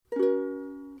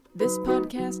This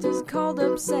podcast is called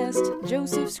Obsessed.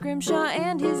 Joseph Scrimshaw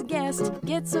and his guest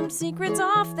get some secrets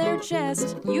off their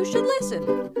chest. You should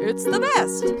listen. It's the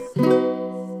best.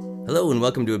 Hello and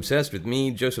welcome to Obsessed with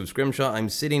me, Joseph Scrimshaw. I'm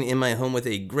sitting in my home with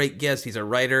a great guest. He's a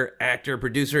writer, actor,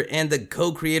 producer, and the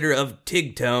co-creator of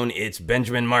Tigtone. It's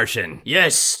Benjamin Martian.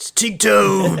 Yes,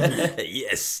 Tigtone.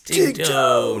 Yes,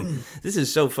 Tigtone. This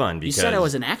is so fun because You said I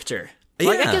was an actor.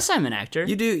 Like, Yeah. I guess I'm an actor.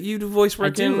 You do voice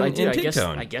work in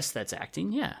Tigtone. I guess that's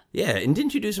acting, yeah. Yeah, and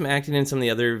didn't you do some acting in some of the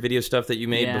other video stuff that you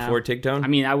made Yeah. before Tigtone? I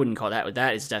mean, I wouldn't call that.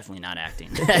 That is definitely not acting.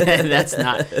 That's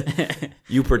not.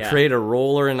 You portrayed a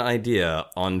role or an idea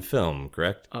on film,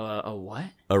 correct? A what?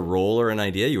 A role or an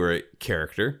idea? You were a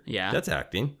character. Yeah. That's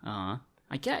acting.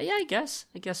 I guess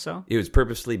so. It was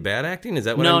purposely bad acting? Is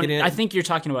that what No, I'm getting at? I think you're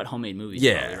talking about homemade movies,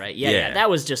 Yeah, probably, right? yeah. Yeah. That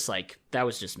was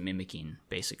just mimicking,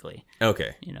 basically.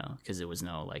 Okay. You know, because there was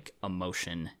no like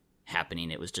emotion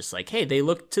happening. It was just like, hey, they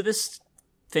look to this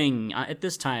thing at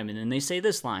this time, and then they say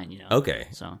this line. You know. Okay.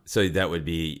 So that would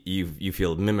be you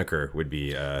feel mimicker would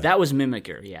be that was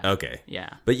mimicker. Yeah. okay.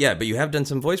 Yeah. But you have done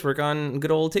some voice work on good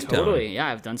old Tigtone. Totally, yeah.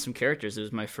 I've done some characters. It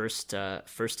was my first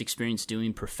experience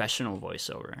doing professional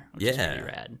voiceover, which is pretty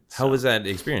rad. How was that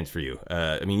experience for you?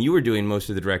 I mean, you were doing most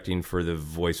of the directing for the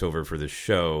voiceover for the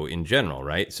show in general,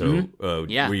 right? So,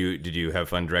 Yeah. Did you have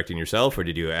fun directing yourself, or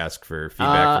did you ask for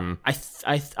feedback from?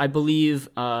 I believe.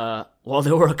 Well,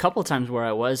 there were a couple times where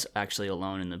I was actually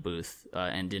alone in the booth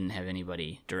and didn't have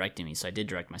anybody directing me, so I did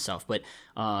direct myself. But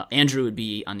Andrew would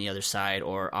be on the other side,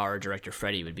 or our director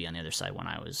Freddie would be on the other side when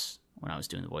I was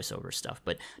doing the voiceover stuff.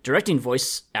 But directing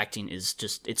voice acting is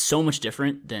it's so much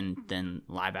different than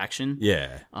live action.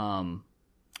 Yeah.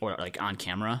 Or like on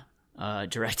camera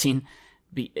directing,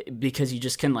 because you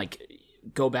just can like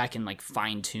go back and like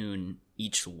fine tune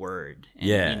each word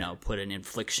and put an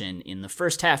inflection in the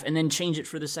first half and then change it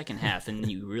for the second half, and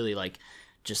you really like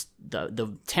just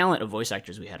the talent of voice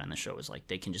actors we had on the show was like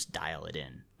they can just dial it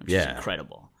in, which is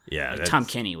incredible. Yeah, like Tom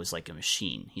Kenny was like a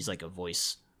machine. He's like a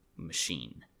voice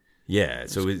machine. Yeah,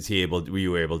 so were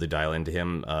you able to dial into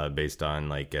him based on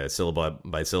like syllable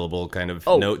by syllable kind of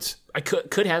notes? I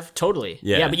could have totally.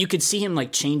 Yeah, but you could see him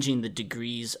like changing the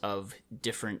degrees of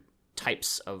different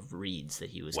types of reads that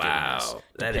he was giving us,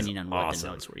 depending on what the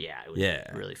notes were. Yeah, it was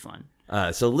really fun.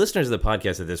 So listeners of the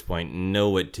podcast at this point know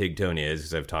what Tigtone is,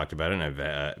 because I've talked about it, and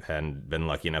I've been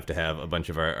lucky enough to have a bunch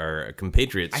of our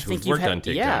compatriots who've worked on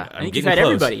Tigtone. Yeah, I think you've had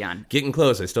everybody on. Getting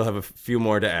close. I still have a few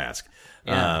more to ask.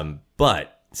 Yeah.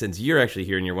 But since you're actually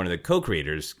here and you're one of the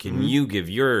co-creators, can you give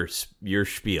your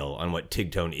spiel on what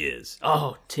Tigtone is?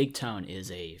 Oh, Tigtone is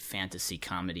a fantasy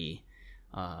comedy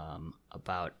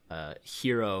about a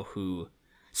hero who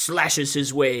slashes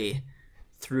his way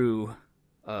through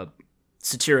a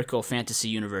satirical fantasy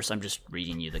universe. I'm just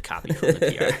reading you the copy from the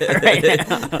PR right now.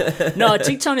 No,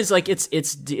 Tigtone is like it's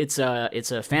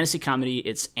a fantasy comedy.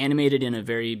 It's animated in a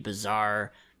very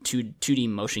bizarre 2D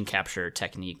motion capture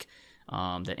technique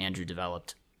that Andrew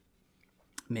developed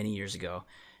many years ago,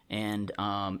 and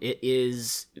it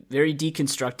is very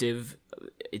deconstructive.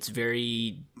 It's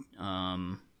very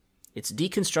it's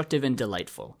deconstructive and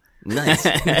delightful. Nice.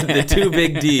 The two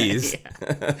big D's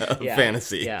of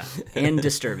fantasy. Yeah, and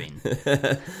disturbing.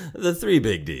 The three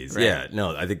big D's. Right. Yeah,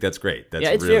 no, I think that's great. That's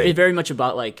it's really... very much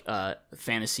about like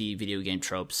fantasy video game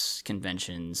tropes,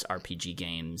 conventions, RPG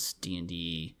games,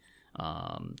 D&D.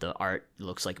 The art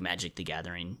looks like Magic the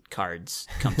Gathering cards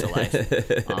come to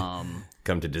life.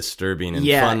 Come to disturbing and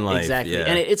fun life. Exactly. Yeah,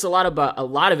 and it's a lot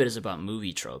of it is about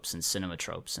movie tropes and cinema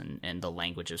tropes and the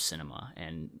language of cinema.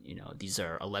 And these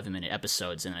are 11-minute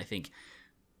episodes, and I think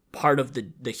part of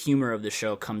the humor of the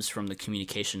show comes from the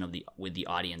communication with the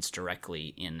audience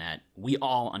directly, in that we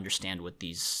all understand what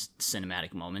these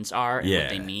cinematic moments are and what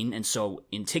they mean. And so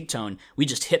in Tigtone, we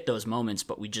just hit those moments,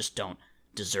 but we just don't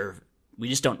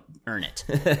earn it,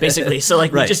 basically. So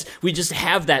like we just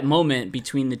have that moment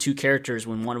between the two characters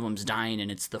when one of them's dying,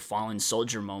 and it's the fallen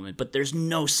soldier moment, but there's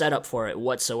no setup for it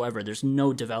whatsoever. There's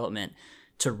no development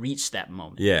to reach that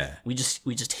moment. Yeah. We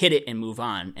just hit it and move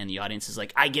on, and the audience is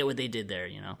like, I get what they did there,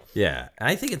 Yeah.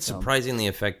 I think it's surprisingly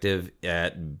effective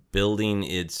at building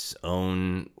its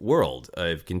own world.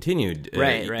 I've continued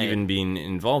even being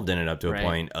involved in it up to a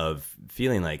point of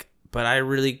feeling like, but I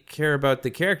really care about the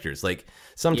characters. Like,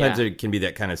 sometimes there can be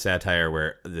that kind of satire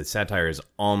where the satire is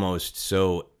almost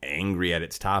so angry at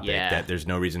its topic that there's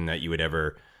no reason that you would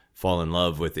ever fall in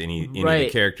love with any of the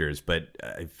characters. But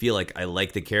I feel like I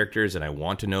like the characters and I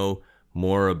want to know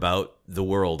more about the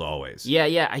world always.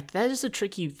 Yeah. That is a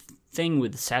tricky thing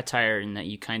with satire, in that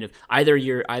you kind of either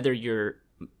you're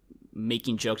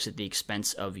making jokes at the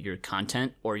expense of your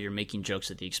content, or you're making jokes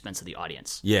at the expense of the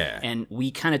audience. Yeah. And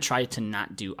we kind of try to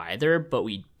not do either, but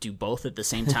we do both at the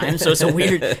same time. So it's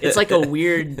it's like a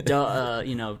weird,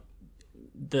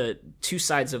 the two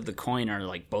sides of the coin are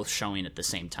like both showing at the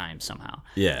same time somehow.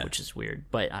 Yeah. Which is weird,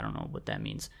 but I don't know what that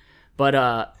means. But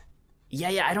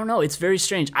yeah, I don't know. It's very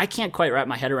strange. I can't quite wrap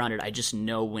my head around it. I just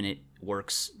know when it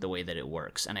works the way that it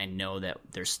works. And I know that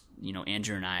there's,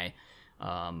 Andrew and I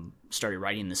started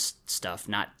writing this stuff,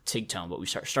 not Tigtone, but we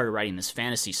started writing this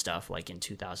fantasy stuff like in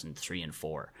 2003 and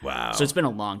 4. Wow. So it's been a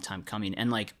long time coming. And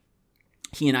like,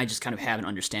 he and I just kind of have an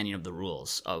understanding of the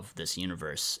rules of this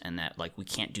universe, and that like we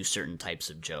can't do certain types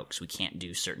of jokes. We can't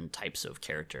do certain types of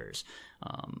characters.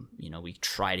 We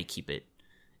try to keep it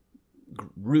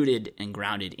rooted and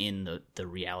grounded in the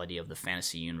reality of the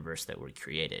fantasy universe that we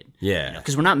created. Yeah.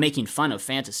 Because we're not making fun of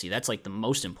fantasy. That's like the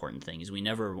most important thing, is we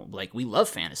never, like, we love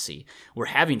fantasy. We're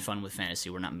having fun with fantasy.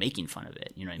 We're not making fun of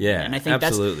it. You know what I mean? Yeah, and I think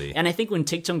absolutely. And I think when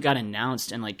Tigtone got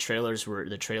announced and like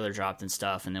the trailer dropped and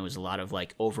stuff, and there was a lot of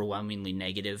like overwhelmingly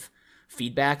negative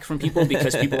feedback from people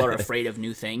because people are afraid of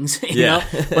new things, you know?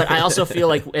 But I also feel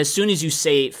like as soon as you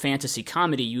say fantasy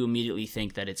comedy, you immediately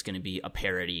think that it's going to be a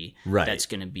parody. Right. That's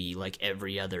going to be like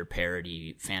every other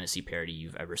fantasy parody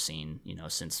you've ever seen,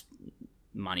 since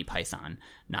Monty Python.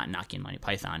 Not knocking Monty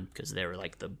Python, because they were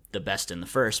like the best in the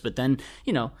first. But then,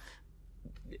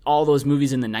 all those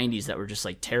movies in the 90s that were just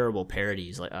like terrible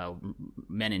parodies, like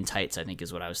Men in Tights, I think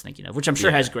is what I was thinking of, which I'm sure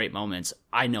has great moments.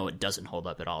 I know it doesn't hold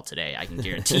up at all today. I can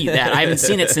guarantee you that. I haven't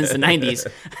seen it since the 90s.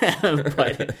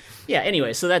 But yeah,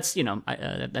 anyway, so that's, that's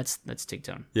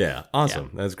Tigtone. Yeah,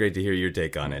 awesome. Yeah. That's great to hear your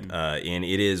take on it. And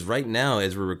it is right now,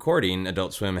 as we're recording,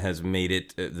 Adult Swim has made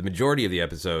it, the majority of the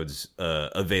episodes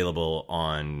available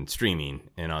on streaming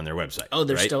and on their website. Oh,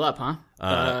 they're still up, huh?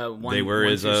 They were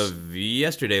as of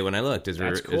yesterday when I looked, as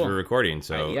we're recording.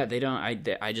 So they don't.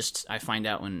 I find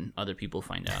out when other people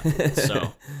find out. So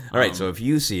all right. So if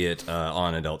you see it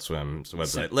on Adult Swim's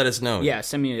website, let us know. Yeah,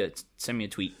 send me a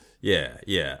tweet.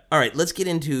 Yeah. All right, let's get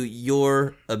into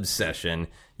your obsession.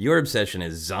 Your obsession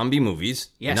is zombie movies.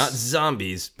 Yes. Not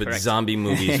zombies, but Correct. Zombie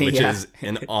movies, which is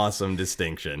an awesome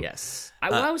distinction. Yes.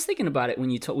 I was thinking about it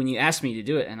when you asked me to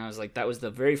do it, and I was like, that was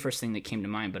the very first thing that came to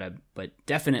mind, but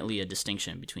definitely a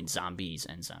distinction between zombies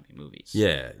and zombie movies.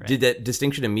 Yeah. Right? Did that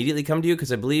distinction immediately come to you?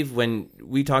 Because I believe when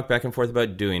we talked back and forth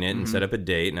about doing it and set up a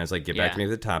date, and I was like, get back to me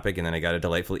with the topic, and then I got a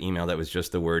delightful email that was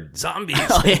just the word zombies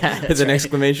as an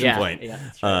exclamation point. Yeah,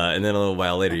 that's right. And then a little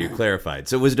while later, you clarified.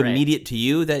 So was it immediate to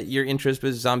you that your interest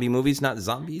was zombie movies, not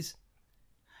zombies?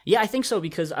 Yeah, I think so,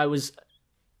 because I was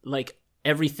like,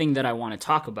 everything that I want to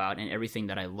talk about and everything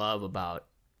that I love about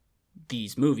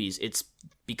these movies, it's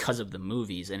because of the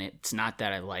movies, and it's not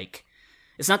that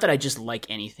I just like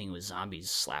anything with zombies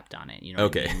slapped on it. You know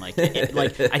what I mean?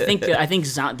 Like, I think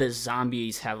the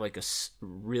zombies have like a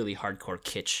really hardcore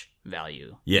kitsch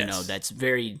value. Yes. That's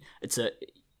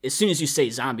as soon as you say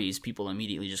zombies, people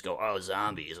immediately just go, oh,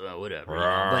 zombies, well, whatever.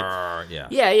 But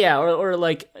yeah, or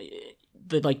like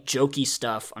the like jokey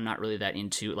stuff I'm not really that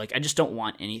into. Like, I just don't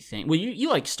want anything. Well, you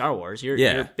like Star Wars. You're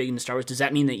big into Star Wars. Does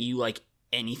that mean that you like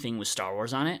anything with Star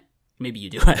Wars on it? Maybe you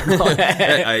do. I don't know.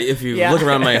 If you look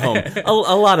around my home,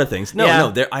 a lot of things.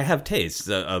 No, I have tastes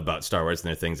about Star Wars, and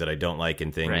there are things that I don't like,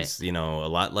 and things, a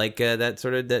lot like that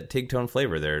Tigtone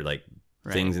flavor. They're like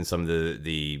things in some of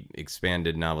the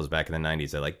expanded novels back in the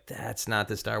 90s. They're like, that's not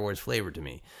the Star Wars flavor to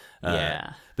me.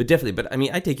 But definitely, but I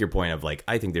mean, I take your point of like,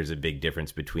 I think there's a big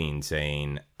difference between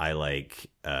saying I like,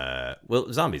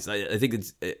 zombies. I think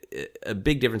it's a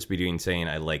big difference between saying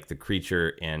I like the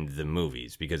creature and the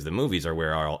movies, because the movies are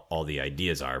where all the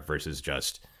ideas are versus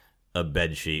just a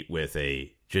bed sheet with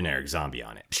a generic zombie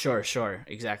on it. Sure,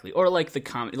 exactly. Or like the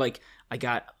comedy, like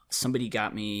somebody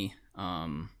got me,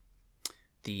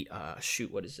 the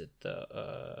what is it?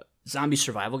 The Zombie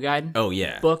Survival Guide. Oh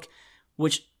yeah, book,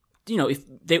 which,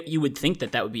 you would think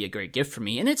that would be a great gift for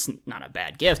me, and it's not a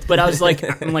bad gift. But I was like,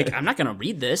 I'm not gonna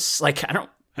read this. Like, I don't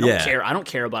care. I don't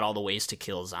care about all the ways to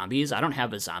kill zombies. I don't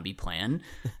have a zombie plan.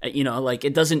 Like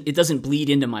it doesn't bleed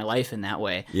into my life in that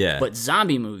way. Yeah. But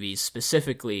zombie movies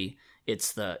specifically,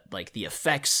 it's the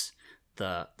effects,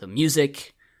 the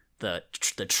music, the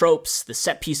tropes, the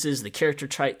set pieces, the character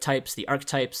types, the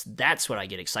archetypes. That's what I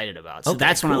get excited about. So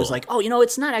that's when I was like,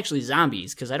 it's not actually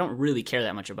zombies, because I don't really care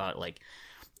that much about, like,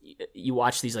 you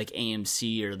watch these like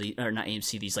AMC or not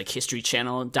AMC, these like History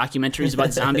Channel documentaries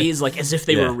about zombies, like as if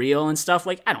they were real and stuff.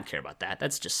 Like, I don't care about that.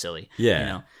 That's just silly.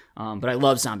 Yeah. But I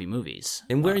love zombie movies.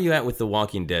 And where are you at with The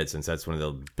Walking Dead, since that's one of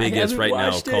the biggest right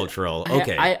now cultural?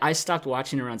 Okay. I stopped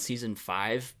watching around season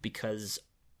 5 because,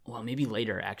 well, maybe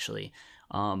later actually.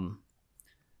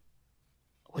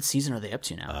 What season are they up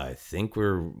to now? I think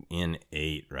we're in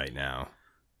 8 right now.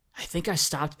 I think I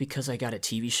stopped because I got a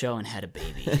TV show and had a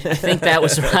baby. I think that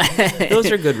was right.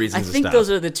 Those are good reasons to stop. I think those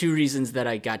are the 2 reasons that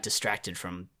I got distracted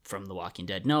from The Walking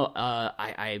Dead. No,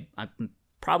 I'm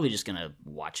probably just going to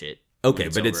watch it. Okay,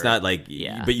 but it's not like...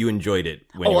 Yeah. But you enjoyed it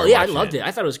when you were watching I loved it.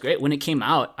 I thought it was great. When it came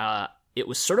out, it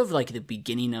was sort of like the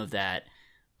beginning of that...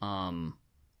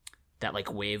 that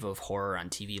like wave of horror on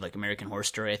TV, like American Horror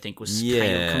Story, I think was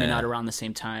kind of coming out around the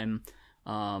same time.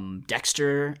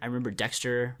 Dexter, I remember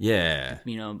Dexter. Yeah,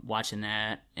 watching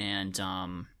that, and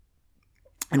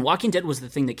Walking Dead was the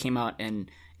thing that came out, and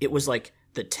it was like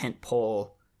the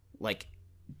tentpole, like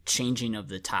changing of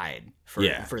the tide for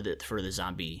the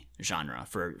zombie genre,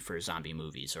 for zombie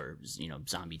movies or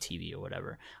zombie TV or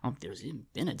whatever. I don't think there's even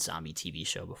been a zombie TV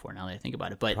show before. Now that I think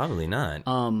about it, but probably not.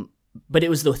 But it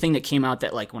was the thing that came out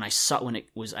that like when it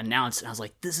was announced, and I was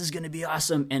like, this is going to be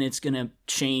awesome, and it's going to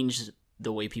change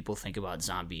the way people think about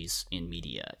zombies in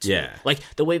media too. Yeah. Like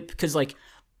the way, because like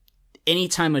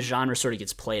anytime a genre sort of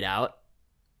gets played out,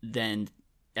 then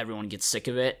everyone gets sick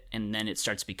of it, and then it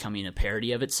starts becoming a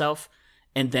parody of itself,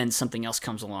 and then something else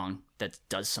comes along that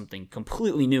does something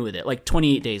completely new with it. Like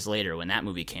 28 Days Later, when that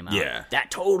movie came out,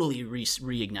 that totally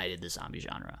reignited the zombie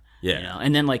genre. Yeah.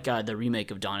 And then like the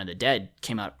remake of Dawn of the Dead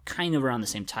came out kind of around the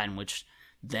same time, which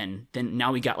then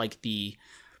now we got like the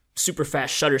super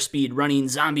fast shutter speed running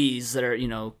zombies that are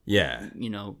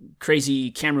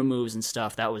crazy camera moves and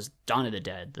stuff. That was Dawn of the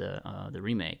Dead, the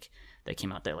remake that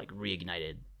came out that like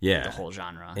reignited the whole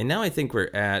genre. And now I think we're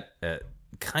at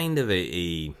kind of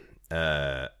a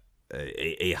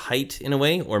height in a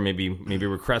way, or maybe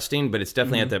we're cresting, but it's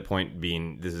definitely at that point.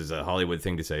 This is a Hollywood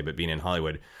thing to say, but being in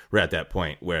Hollywood, we're at that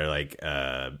point where like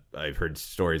I've heard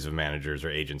stories of managers or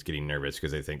agents getting nervous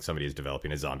because they think somebody is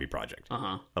developing a zombie project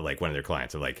of like one of their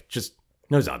clients, of like, just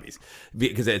no zombies,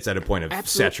 because it's at a point of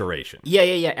saturation.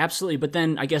 Yeah, absolutely. But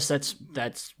then I guess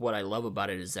that's what I love about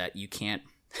it, is that you can't.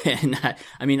 And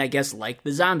I mean, I guess like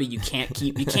the zombie,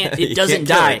 it doesn't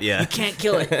die. You can't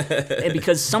kill it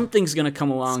because something's going to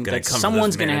come along, that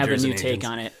someone's going to have a new take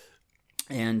on it.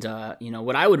 And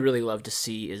what I would really love to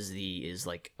see is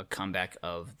like a comeback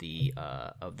of the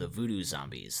voodoo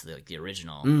zombies, the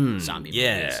original zombie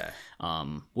movies,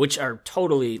 which are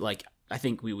totally like, I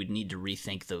think we would need to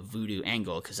rethink the voodoo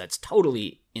angle, because that's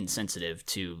totally insensitive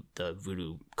to the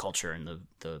voodoo culture and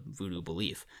the voodoo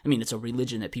belief. I mean, it's a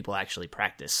religion that people actually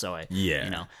practice. So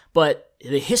but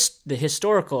the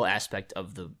historical aspect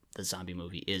of the zombie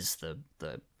movie is the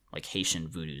like Haitian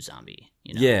voodoo zombie,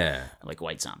 like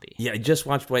White Zombie. Yeah, I just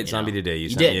watched White Zombie today. You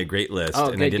sent me a great list,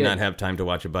 and I did not have time to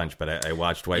watch a bunch, but I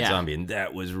watched White Zombie, and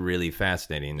that was really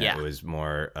fascinating. That was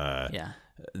more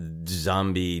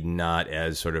zombie, not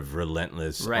as sort of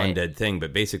relentless undead thing,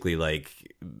 but basically like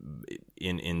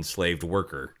enslaved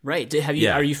worker. Right.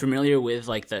 Are you familiar with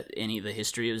like any of the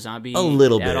history of zombie? A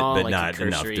little bit, all? But like not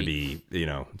enough to be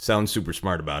sound super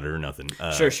smart about it or nothing.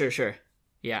 Sure.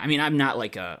 Yeah, I mean, I'm not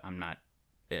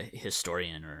a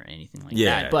historian or anything like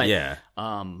that. But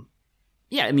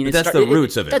I mean, that's the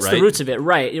roots of it. That's the roots of it,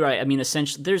 right? I mean,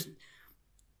 essentially, there's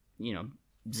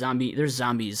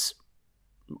zombies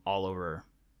all over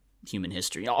human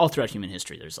history, all throughout human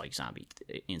history. There's like zombie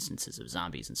instances of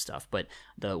zombies and stuff, but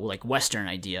the like Western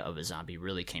idea of a zombie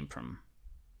really came from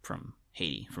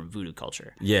Haiti, from voodoo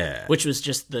culture. Yeah, which was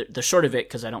just the short of it,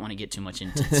 because I don't want to get too much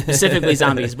into specifically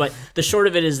zombies, but the short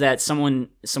of it is that someone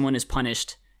is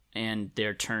punished and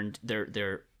they're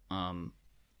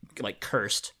like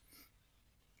cursed.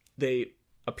 They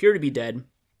appear to be dead.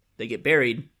 They get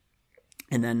buried,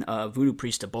 and then a voodoo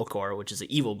priest, a Bokor, which is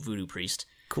an evil voodoo priest,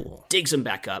 digs them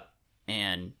back up,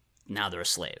 and now they're a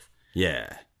slave.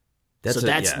 Yeah.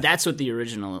 That's what the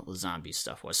original zombie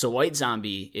stuff was. So White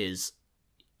Zombie is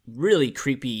really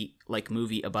creepy, like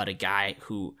movie about a guy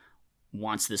who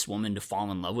wants this woman to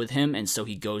fall in love with him, and so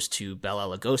he goes to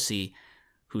Bela Lugosi,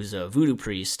 who's a voodoo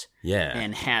priest,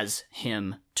 and has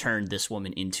him turn this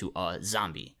woman into a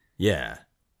zombie. Yeah.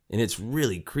 And it's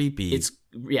really creepy.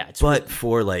 But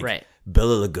for like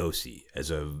Bela Lugosi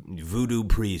as a voodoo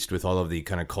priest with all of the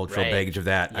kind of cultural baggage of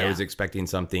that, I was expecting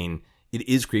something. It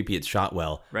is creepy. It's shot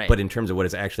well. But in terms of what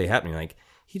is actually happening, like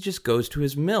he just goes to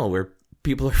his mill where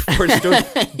people are forced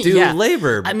to do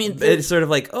labor. I mean, it's sort of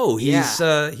like,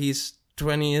 he's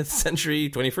 20th century,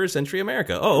 21st century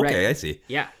America. Oh, okay, I see.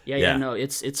 Yeah. No,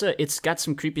 it's got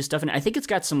some creepy stuff, and I think it's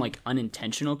got some like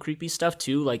unintentional creepy stuff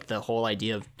too, like the whole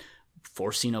idea of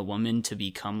forcing a woman to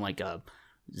become like a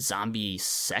zombie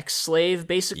sex slave,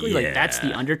 basically. Like that's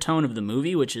the undertone of the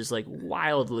movie, which is like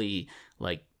wildly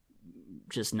like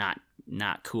just not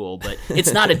cool, but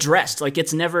it's not addressed. Like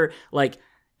it's never like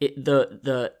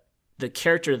the the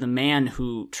character, the man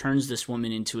who turns this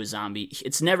woman into a zombie,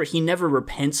 he never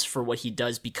repents for what he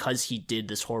does because he did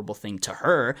this horrible thing to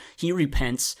her. He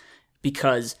repents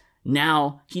because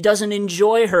now he doesn't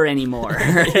enjoy her anymore.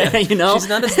 You know, she's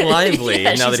not as lively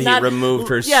now that he removed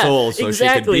her soul, so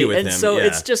exactly. she could be with him. And so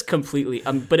it's just completely.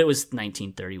 But it was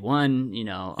 1931. You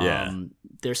know,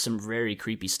 there's some very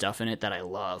creepy stuff in it that I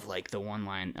love, like the one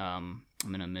line. I'm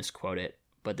gonna misquote it,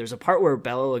 but there's a part where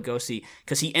Bela Lugosi,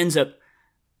 because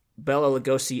Bela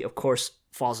Lugosi, of course,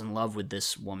 falls in love with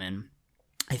this woman.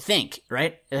 I think,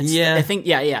 right? I think,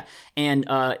 yeah. And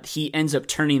he ends up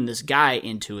turning this guy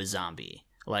into a zombie.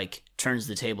 Like, turns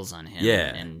the tables on him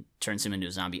and turns him into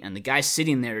a zombie. And the guy's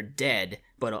sitting there dead,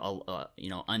 but,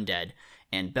 undead.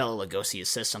 And Bela Lugosi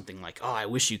says something like, "Oh, I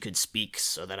wish you could speak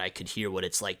so that I could hear what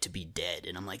it's like to be dead."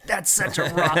 And I'm like, that's such a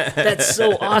rock. That's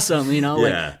so awesome, you know?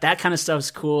 Like, that kind of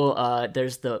stuff's cool.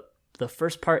 There's the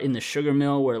first part in the sugar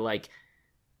mill where, like,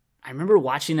 I remember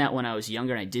watching that when I was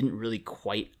younger, and I didn't really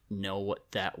quite know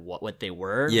what they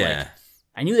were. Yeah. Like,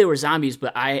 I knew they were zombies,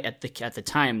 but I at the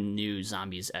time knew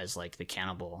zombies as like the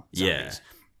cannibal zombies.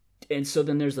 Yeah. And so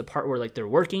then there's the part where like they're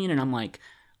working, and I'm like,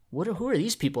 who are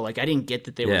these people? Like, I didn't get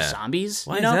that they were zombies.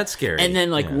 Why is that scary? And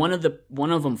then like one of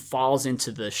them falls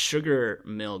into the sugar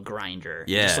mill grinder.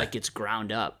 Yeah. Just like gets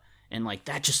ground up, and like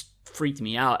that just freaked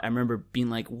me out. I remember being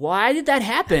like, why did that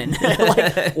happen?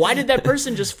 Like, why did that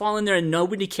person just fall in there and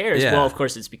nobody cares? Well, of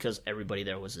course it's because everybody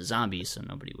there was a zombie, so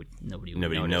nobody would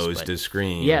notice, to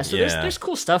scream. So there's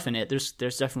cool stuff in it. There's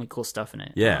definitely cool stuff in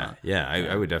it.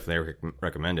 I would definitely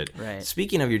recommend it. Right.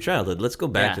 Speaking of your childhood, let's go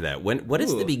back to that. What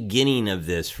is the beginning of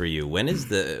this for you?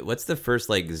 What's the first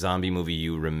like zombie movie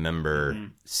you remember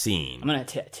seeing? I'm gonna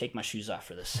take my shoes off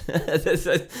for this.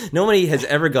 Nobody has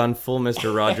ever gone full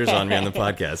Mr. Rogers on me on the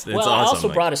podcast. It's awesome. I also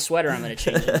brought a sweater. I'm going to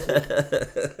change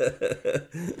it.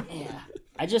 Yeah.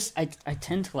 I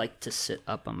tend to like to sit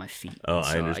up on my feet. Oh,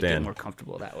 I understand. I get more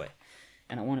comfortable that way.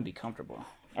 And I want to be comfortable.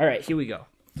 All right, here we go.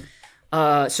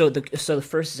 So the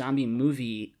first zombie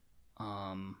movie,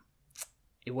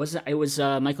 it was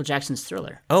Michael Jackson's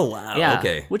Thriller. Oh, wow. Yeah,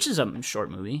 okay. Which is a short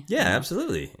movie. Yeah,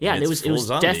 absolutely. Yeah, it was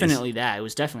definitely that. It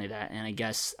was definitely that. And I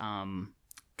guess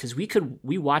because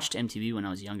we watched MTV when I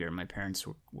was younger. My parents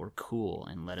were cool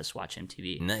and let us watch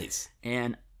MTV. Nice.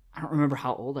 And I don't remember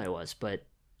how old I was, but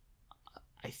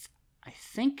I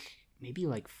think maybe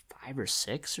like 5 or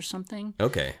 6 or something.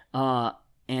 Okay.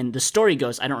 And the story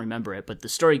goes, I don't remember it, but the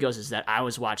story goes is that I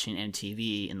was watching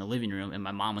MTV in the living room and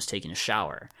my mom was taking a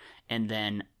shower, and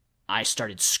then I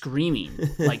started screaming,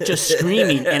 like just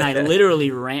screaming, and I literally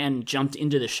jumped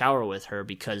into the shower with her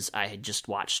because I had just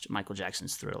watched Michael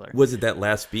Jackson's Thriller. Was it that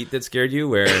last beat that scared you?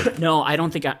 Where? No, I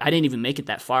don't think I didn't even make it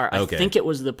that far. Okay. I think it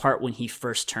was the part when he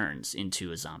first turns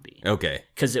into a zombie. Okay.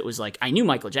 Because it was like, I knew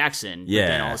Michael Jackson, but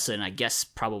then all of a sudden, I guess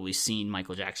probably seeing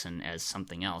Michael Jackson as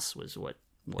something else was what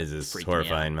is this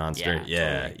horrifying monster?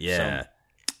 Yeah. Totally. So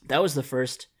that was the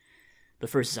first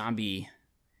zombie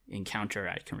encounter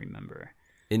I can remember.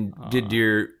 And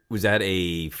was that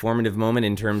a formative moment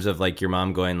in terms of like your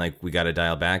mom going like, we got to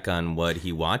dial back on what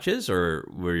he watches, or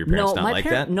were your parents not like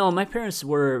that? No, my parents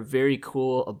were very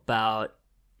cool about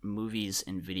movies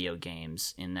and video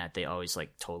games in that they always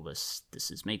like told us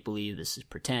this is make believe, this is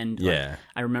pretend. Yeah. Like,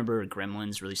 I remember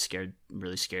Gremlins really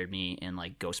scared me, and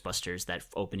like Ghostbusters, that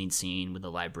opening scene with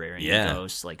the librarian and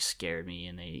ghosts like scared me,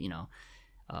 and they,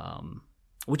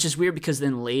 which is weird because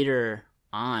then later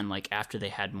on, like after they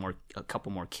had a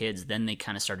couple more kids, then they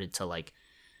kind of started to like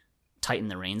tighten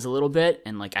the reins a little bit,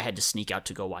 and like I had to sneak out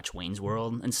to go watch Wayne's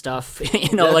World and stuff.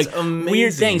 That's like amazing.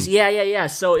 Weird things. Yeah.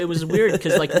 So it was weird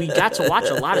because like we got to watch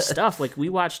a lot of stuff. Like we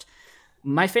watched.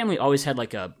 My family always had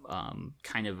like a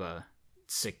kind of a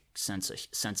sick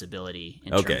sensibility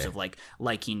in terms of like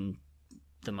liking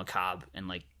the macabre, and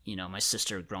like my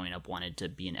sister growing up wanted to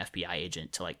be an FBI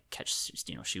agent to like catch,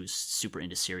 she was super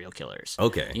into serial killers.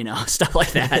 Okay. Stuff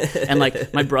like that. And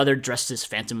like my brother dressed as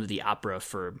Phantom of the Opera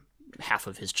for half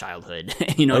of his childhood.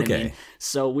 What I mean?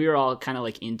 So we were all kind of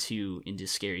like into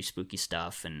scary, spooky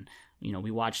stuff, and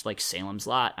we watched like Salem's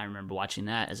Lot. I remember watching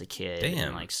that as a kid. Damn.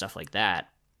 And like stuff like that.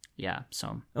 Yeah.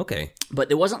 So okay.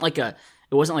 But it wasn't like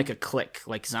a click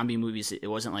like zombie movies. It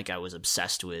wasn't like I was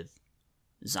obsessed with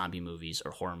zombie movies or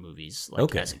horror movies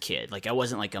as a kid. Like I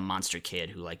wasn't like a monster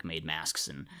kid who like made masks,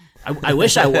 and I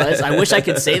wish I was. I wish I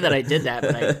could say that I did that,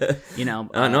 but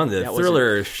the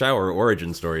Thriller shower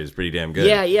origin story is pretty damn good.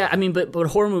 Yeah. I mean, but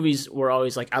horror movies were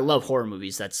always like, I love horror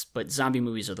movies. but zombie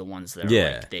movies are the ones that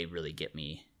are like, they really get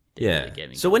me. Really get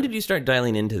me. So when did you start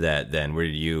dialing into that then? Were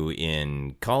you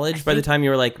in college by the time you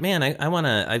were like, man,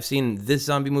 I've seen this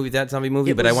zombie movie, that zombie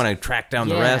movie, but I want to track down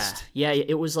the rest? Yeah,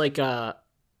 it was like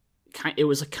it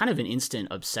was kind of an instant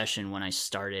obsession when I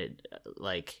started.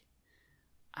 Like,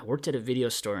 I worked at a video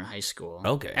store in high school.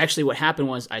 Okay. Actually, what happened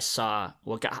was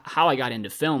how I got into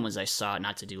film was I saw,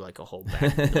 not to do like a whole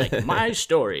back, like my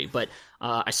story, but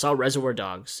I saw Reservoir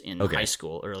Dogs in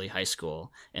early high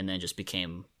school, and then just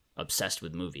became obsessed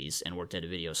with movies and worked at a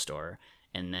video store.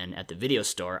 And then at the video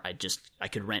store, I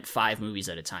could rent 5 movies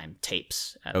at a time,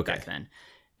 tapes back then.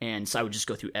 And so I would just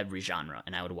go through every genre,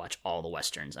 and I would watch all the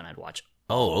Westerns, and I'd watch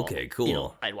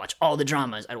cool. I'd watch all the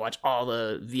dramas. I'd watch all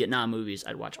the Vietnam movies.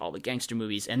 I'd watch all the gangster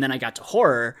movies. And then I got to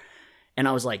horror, and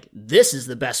I was like, this is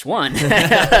the best one.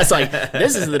 I was like,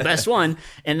 this is the best one.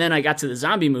 And then I got to the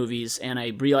zombie movies, and I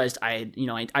realized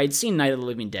I'd seen Night of the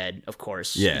Living Dead, of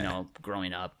course,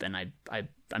 growing up. And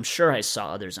I'm sure I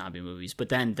saw other zombie movies. But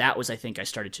then that was, I think, I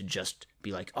started to just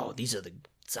be like, oh, these are the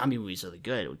zombie movies are the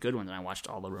good ones. And I watched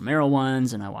all the Romero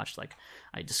ones, and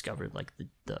I discovered like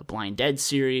the Blind Dead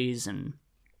series, and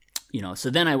so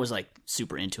then I was like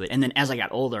super into it. And then as I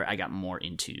got older, I got more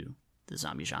into the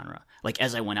zombie genre. Like,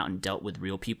 as I went out and dealt with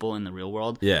real people in the real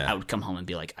world, I would come home and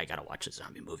be like, I gotta watch a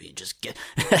zombie movie and just get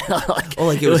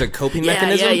it was a coping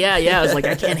mechanism. Yeah. I was like,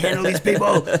 I can't handle these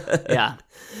people. Yeah.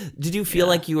 Did you feel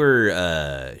like you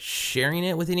were sharing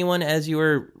it with anyone as you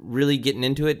were really getting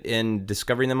into it and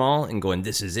discovering them all and going,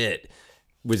 this is it?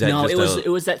 It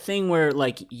was that thing where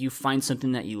like you find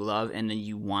something that you love and then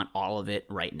you want all of it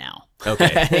right now.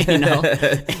 Okay. You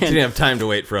didn't have time to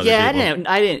wait for other people.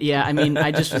 I didn't. Yeah, I mean,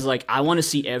 I just was like, I want to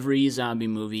see every zombie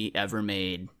movie ever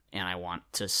made, and I want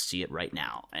to see it right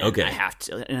now. And I have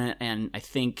to. And I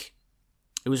think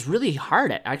it was really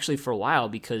hard actually for a while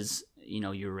because you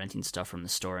were renting stuff from the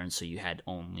store, and so you had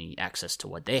only access to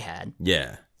what they had.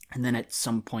 Yeah. And then at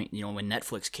some point, when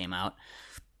Netflix came out,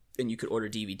 and you could order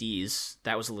DVDs,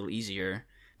 that was a little easier.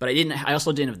 But I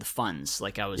also didn't have the funds.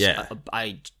 Like I was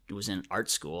in art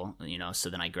school, so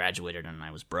then I graduated and I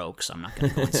was broke, so I'm not going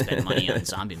to go and spend money on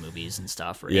zombie movies and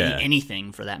stuff or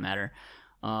anything for that matter.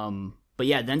 But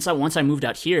yeah, then once I moved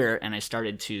out here and I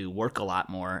started to work a lot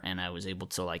more and I was able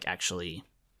to like actually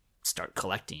start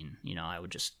collecting, I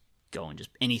would just go and just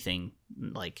anything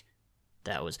like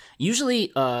that was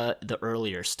usually the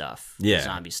earlier stuff, the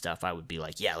zombie stuff. I would be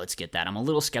like, yeah, let's get that. I'm a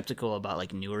little skeptical about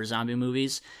like newer zombie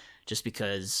movies, just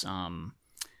because I'm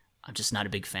just not a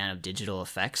big fan of digital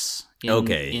effects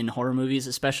in horror movies,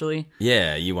 especially.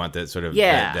 Yeah, you want that sort of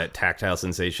that tactile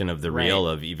sensation of the real,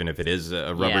 of even if it is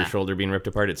a rubber shoulder being ripped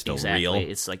apart, it's still real.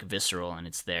 It's like visceral and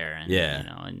it's there.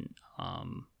 And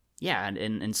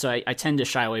so I tend to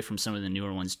shy away from some of the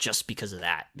newer ones just because of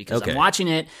that. Because I'm watching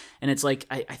it, and it's like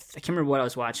I can't remember what I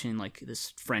was watching, like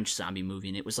this French zombie movie,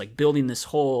 and it was like building this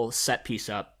whole set piece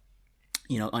up,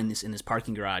 in this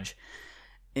parking garage,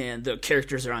 and the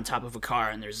characters are on top of a car,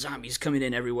 and there's zombies coming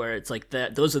in everywhere. It's like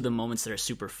that. Those are the moments that are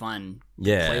super fun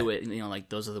to play with. Like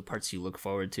those are the parts you look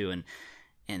forward to, and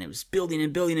it was building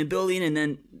and building and building, and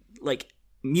then like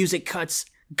music cuts.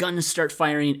 Guns start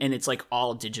firing, and it's like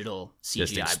all digital CGI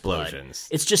just explosions.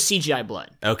 Blood. It's just CGI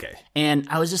blood. Okay. And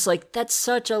I was just like, that's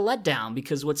such a letdown,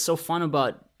 because what's so fun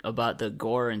about the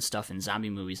gore and stuff in zombie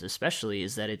movies especially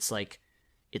is that it's like,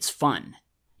 it's fun,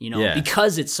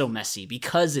 because it's so messy,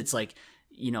 because it's like,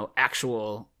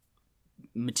 actual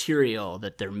material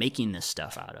that they're making this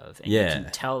stuff out of, and you can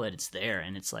tell that it's there.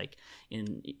 And it's like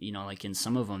in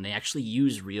some of them, they actually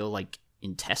use real like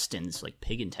intestines, like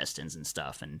pig intestines and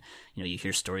stuff, and you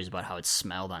hear stories about how it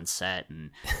smelled on set,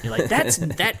 and you're like,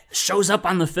 that shows up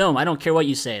on the film. I don't care what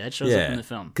you say, that shows up in the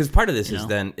film. Because part of this is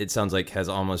then, it sounds like, has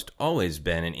almost always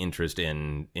been an interest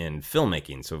in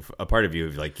filmmaking. So a part of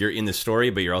you, like, you're in the story,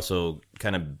 but you're also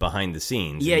kind of behind the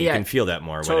scenes. You can feel that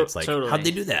more when it's like, how'd they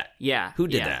do that? Who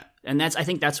did that? And I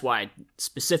think that's why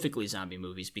specifically zombie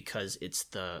movies, because it's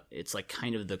like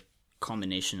kind of the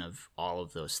culmination of all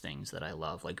of those things that I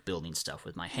love, like building stuff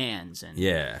with my hands and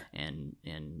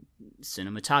and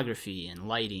cinematography and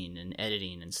lighting and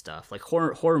editing and stuff. Like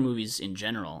horror movies in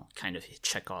general kind of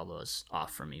check all those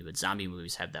off for me, but zombie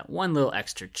movies have that one little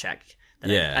extra check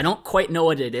that I don't quite know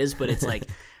what it is, but it's like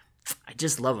I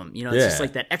just love them. It's just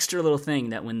like that extra little thing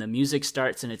that when the music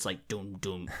starts and it's like doom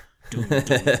doom doom, doom,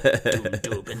 doom,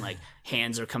 doom, and like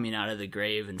hands are coming out of the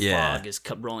grave and fog is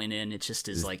rolling in. It just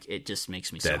is like, it just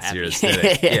makes me so happy. That's your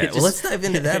aesthetic. Well, let's dive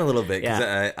into that a little bit,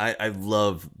 because I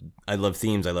love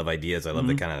themes, I love ideas, I love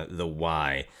the kind of the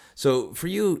why. So for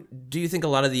you, do you think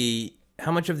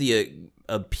how much of the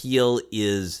appeal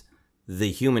is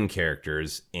the human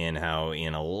characters, and how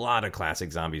in a lot of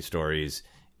classic zombie stories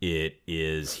it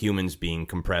is humans being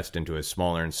compressed into a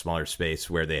smaller and smaller space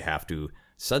where they have to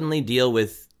suddenly deal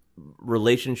with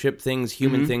relationship things,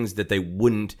 human things that they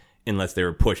wouldn't unless they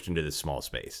were pushed into this small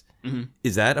space. Mm-hmm.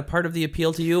 Is that a part of the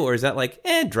appeal to you, or is that like,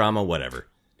 drama, whatever?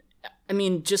 I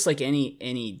mean, just like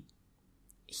any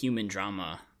human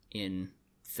drama in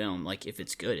film, like if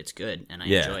it's good, it's good, and I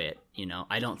enjoy it. You know,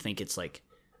 I don't think it's like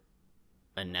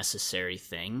a necessary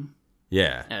thing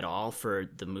at all for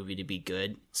the movie to be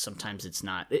good. Sometimes it's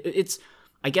not. It's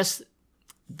I guess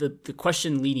the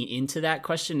question leading into that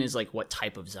question is like, what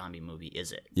type of zombie movie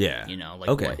is it? Yeah. You know,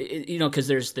 like because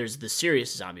there's the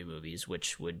serious zombie movies,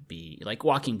 which would be like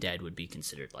Walking Dead would be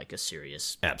considered like a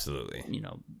serious. Absolutely. You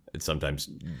know, it's sometimes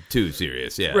too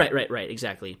serious. Yeah. Right.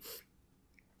 Exactly.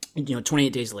 You know,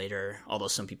 28 Days Later, although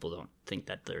some people don't think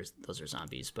that those are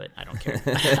zombies, but I don't care.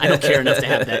 I don't care enough to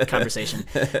have that conversation.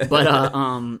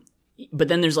 But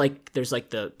then there's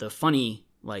the funny,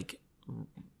 like,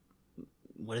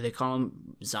 what do they call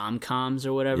them? Zomcoms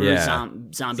or whatever? Yeah.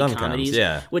 Zombie comedies,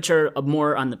 which are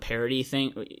more on the parody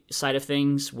side of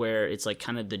things, where it's like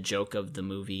kind of the joke of the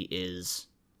movie is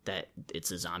that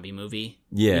it's a zombie movie.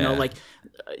 Yeah. You know, like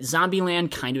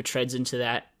Zombieland kind of treads into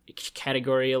that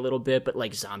category a little bit, but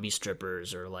like Zombie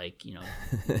Strippers or like, you know,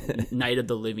 Night of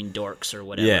the Living Dorks or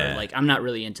whatever, like I'm not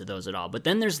really into those at all. But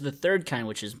then there's the third kind,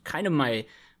 which is kind of my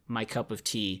cup of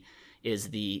tea, is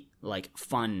the like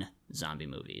fun zombie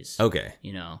movies. Okay.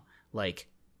 You know, like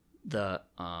the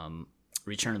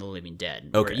Return of the Living Dead,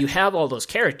 where you have all those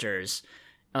characters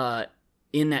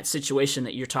in that situation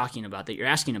that you're talking about, that you're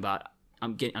asking about.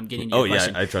 I'm getting to your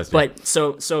question. I trust you. But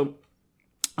so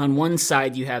on one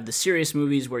side, you have the serious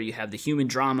movies where you have the human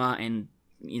drama, and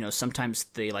you know, sometimes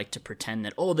they like to pretend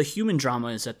that, the human drama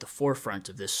is at the forefront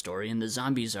of this story and the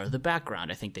zombies are the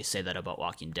background. I think they say that about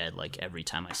Walking Dead, like every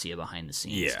time I see a behind the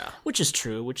scenes. Yeah. Which is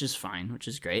true, which is fine, which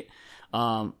is great.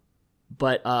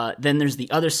 But then there's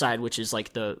the other side, which is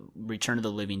like the Return of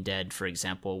the Living Dead, for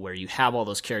example, where you have all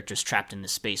those characters trapped in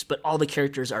this space, but all the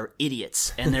characters are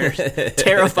idiots and they're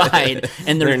terrified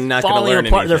and they're not falling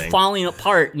apart. Anything. They're falling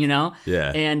apart, you know?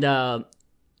 Yeah. And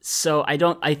so I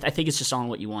think it's just on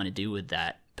what you want to do with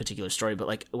that particular story. But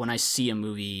like when I see a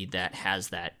movie that has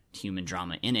that human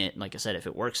drama in it, like I said, if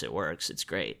it works, it works. It's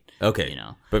great. Okay. You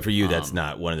know? But for you, that's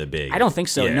not one of the big. I don't think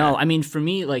so. Yeah. No. I mean, for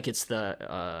me, like it's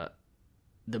the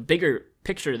bigger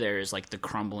picture there is like the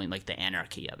crumbling, like the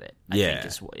anarchy of it. I think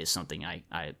is something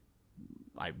I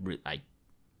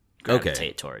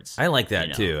gravitate towards. I like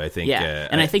that too. I think,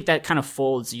 and I think that kind of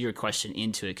folds your question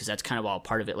into it, because that's kind of all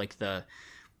part of it. Like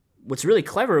what's really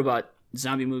clever about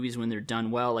zombie movies when they're done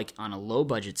well, like on a low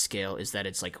budget scale, is that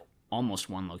it's like almost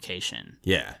one location.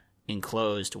 Yeah,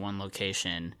 enclosed one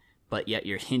location, but yet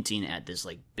you're hinting at this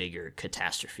like bigger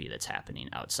catastrophe that's happening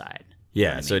outside.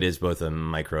 Yeah, so it is both the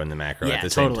micro and the macro at the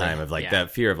same time, of like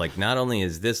that fear of like, not only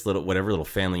is this whatever little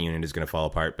family unit is going to fall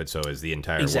apart, but so is the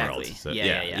entire world. So,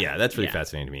 yeah, that's really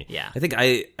fascinating to me. Yeah. I think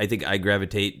I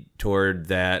gravitate toward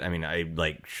that. I mean, I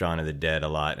like Shaun of the Dead a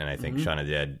lot, and I think Shaun of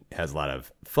the Dead has a lot of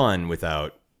fun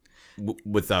without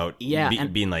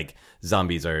being like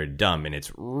zombies are dumb, and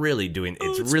it's really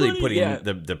putting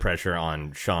the pressure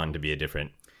on Shaun to be a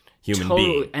different human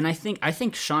being. And I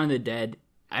think Shaun of the Dead,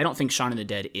 I don't think Shaun of the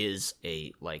Dead is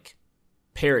a like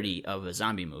parody of a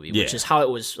zombie movie, which is how it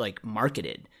was like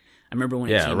marketed. I remember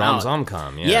when it came out.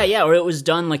 Rom-com, or it was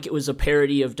done like it was a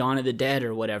parody of Dawn of the Dead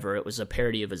or whatever. It was a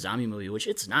parody of a zombie movie, which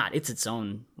it's not. It's its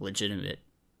own legitimate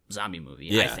zombie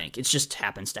movie, I think. It just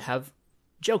happens to have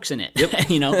jokes in it,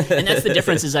 you know? And that's the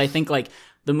difference, is I think like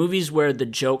the movies where the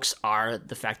jokes are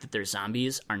the fact that they're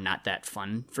zombies are not that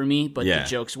fun for me, but the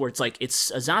jokes where it's like,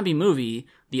 it's a zombie movie,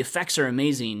 the effects are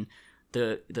amazing,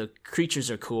 the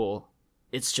creatures are cool,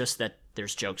 it's just that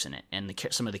there's jokes in it, and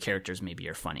some of the characters maybe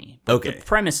are funny. But the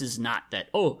premise is not that,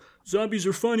 zombies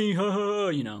are funny, ha ha,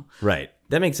 you know. Right.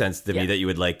 That makes sense to me, that you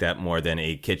would like that more than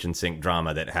a kitchen sink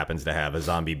drama that happens to have a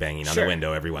zombie banging on the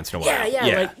window every once in a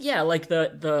while. Like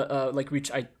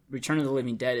the Return of the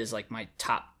Living Dead is like my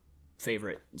top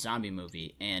favorite zombie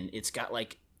movie, and it's got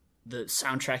like the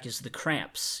soundtrack is the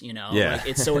Cramps, you know. Like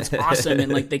it's awesome,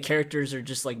 and like the characters are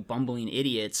just like bumbling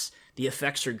idiots. The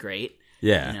effects are great.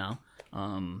 You know.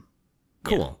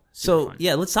 Cool. So,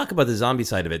 let's talk about the zombie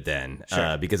side of it then,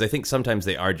 because I think sometimes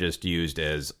they are just used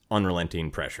as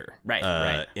unrelenting pressure.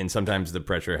 Right. And sometimes the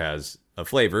pressure has a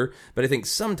flavor, but I think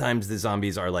sometimes the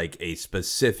zombies are like a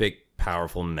specific,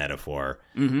 powerful metaphor.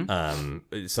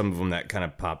 Mm-hmm. Some of them that kind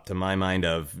of pop to my mind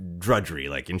of drudgery,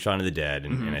 like in Shaun of the Dead,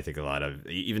 and I think a lot of,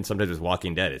 even sometimes with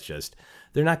Walking Dead, it's just,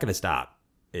 they're not going to stop.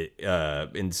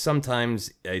 And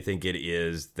sometimes I think it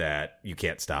is that you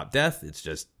can't stop death. It's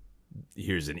just,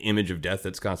 here's an image of death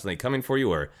that's constantly coming for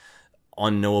you, or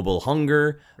unknowable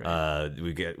hunger.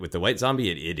 We get with the white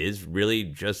zombie, it is really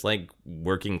just like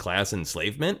working class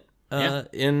enslavement.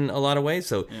 in a lot of ways.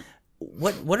 So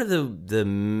what are the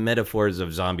metaphors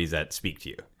of zombies that speak to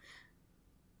you?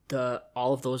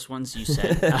 All of those ones you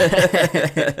said.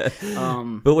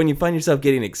 But when you find yourself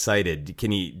getting excited,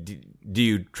 do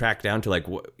you track down to like,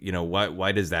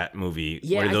 why does that movie,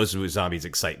 why do those zombies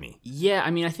excite me? Yeah,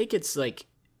 I mean, I think it's like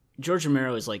George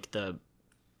Romero is like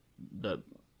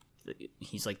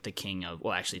he's like the king of,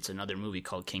 well, actually it's another movie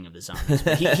called King of the Zombies.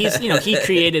 But he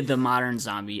created the modern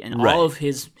zombie, and all of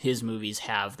his movies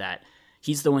have that.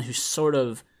 He's the one who sort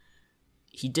of,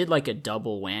 he did like a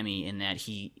double whammy in that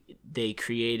they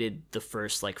created the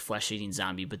first like flesh-eating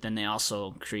zombie, but then they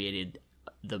also created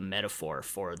the metaphor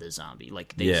for the zombie.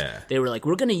 Like they were like,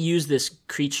 we're going to use this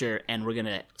creature and we're going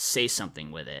to say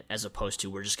something with it, as opposed to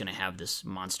we're just going to have this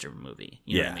monster movie.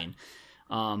 You know what I mean?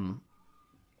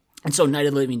 And so Night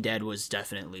of the Living Dead was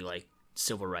definitely like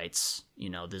civil rights.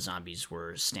 The zombies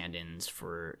were stand-ins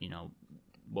for,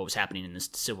 what was happening in this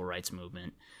civil rights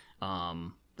movement.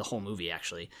 The whole movie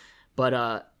actually.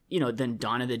 But, then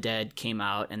Dawn of the Dead came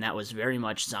out, and that was very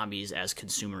much zombies as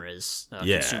consumers.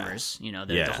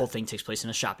 The whole thing takes place in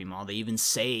a shopping mall. They even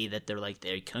say that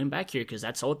they're coming back here because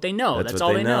that's all they know. That's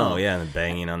all they know. Yeah, and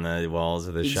banging on the walls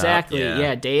of the shop. Exactly.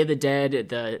 Yeah. Day of the Dead.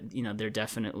 They're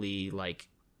definitely like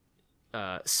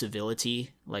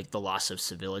civility, like the loss of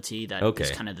civility. That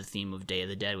is kind of the theme of Day of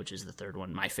the Dead, which is the third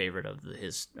one, my favorite of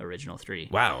his original three.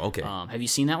 Wow. Okay. Have you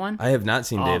seen that one? I have not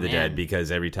seen Day of the Dead, because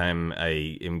every time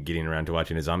I am getting around to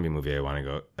watching a zombie movie, I want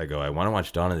to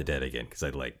watch Dawn of the Dead again, because I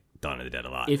like Dawn of the Dead a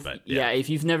lot. If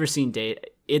you've never seen Day,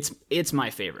 it's my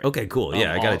favorite. Okay, cool.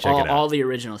 Yeah, I gotta check it out. All the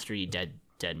original three Dead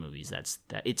movies.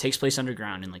 That it takes place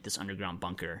underground in like this underground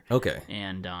bunker. Okay.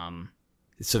 And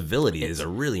civility is a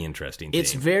really interesting thing.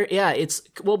 It's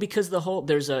because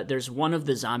there's one of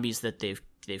the zombies that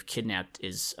they've kidnapped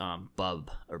is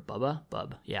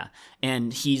Bubba, yeah,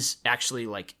 and he's actually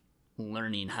like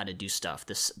learning how to do stuff.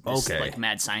 This like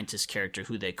mad scientist character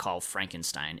who they call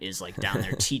Frankenstein is like down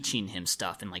there teaching him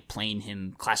stuff and like playing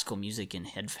him classical music in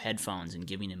headphones and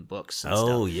giving him books and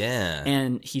stuff. Yeah.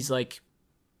 And he's like,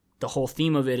 the whole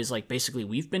theme of it is like, basically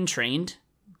we've been trained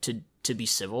to be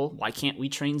civil. Why can't we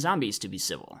train zombies to be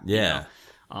civil? Yeah.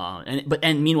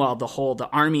 And meanwhile, the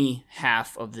army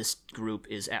half of this group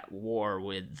is at war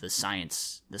with the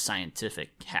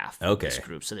scientific half of this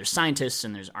group. So there's scientists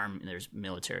and there's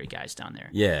military guys down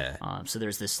there. Yeah. So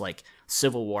there's this like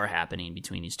civil war happening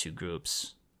between these two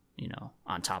groups,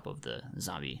 on top of the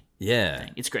zombie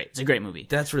thing. It's great. It's a great movie.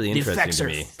 That's really interesting to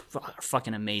me. The effects are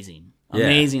fucking amazing. Yeah.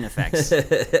 Amazing effects.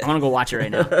 I want to go watch it right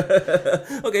now.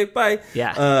 Okay, bye.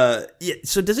 Yeah.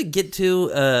 So does it get to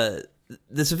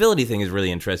the civility thing is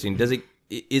really interesting.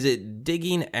 Is it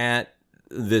digging at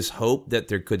this hope that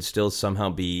there could still somehow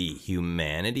be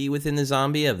humanity within the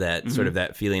zombie, of that sort of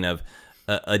that feeling of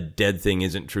a dead thing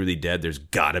isn't truly dead. There's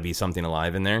got to be something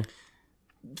alive in there.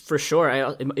 For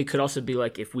sure. It could also be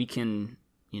like, if we can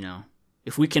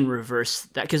reverse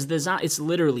that, because it's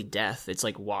literally death. It's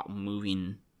like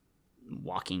walking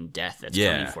death that's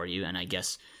coming for you. And I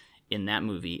guess in that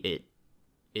movie, it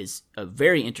is a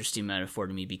very interesting metaphor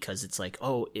to me, because it's like,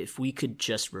 if we could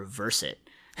just reverse it.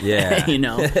 Yeah.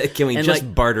 Can we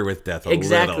just barter with death a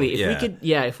exactly. little?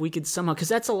 If we could somehow, because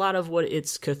that's a lot of what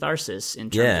it's catharsis in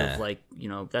terms of like,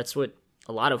 that's what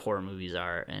a lot of horror movies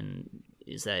are, and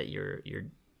is that you're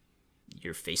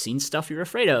facing stuff you're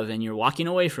afraid of and you're walking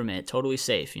away from it totally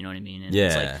safe. You know what I mean? And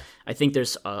it's like, I think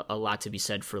there's a lot to be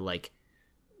said for like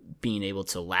being able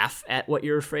to laugh at what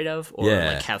you're afraid of, or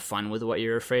like have fun with what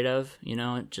you're afraid of,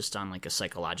 just on like a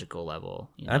psychological level.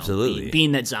 Absolutely.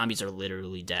 Being that zombies are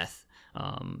literally death.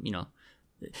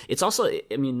 It's also,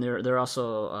 I mean, they're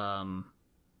also,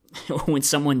 when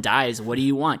someone dies, what do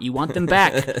you want? You want them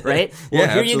back, right? Well,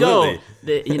 here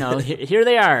absolutely. you go. Here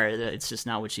they are. It's just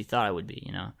not what you thought it would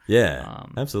be, Yeah,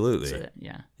 absolutely. So,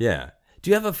 yeah. Do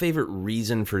you have a favorite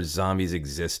reason for zombies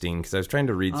existing? Because I was trying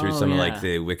to read through some of like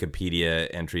the Wikipedia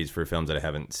entries for films that I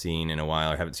haven't seen in a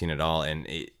while, or haven't seen at all, and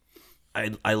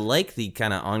I like the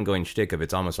kind of ongoing shtick of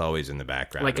it's almost always in the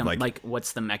background. Like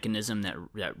what's the mechanism that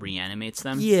reanimates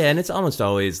them? Yeah, and it's almost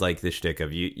always like the shtick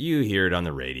of you hear it on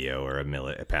the radio, or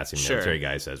a passing military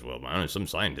guy says, "Well, I don't know, some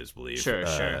scientists believe."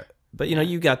 Sure. But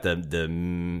you got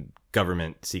the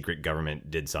secret government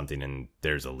did something, and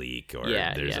there's a leak, or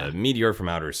there's a meteor from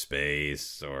outer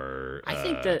space, or I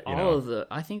think that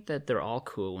I think that they're all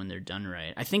cool when they're done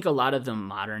right. I think a lot of the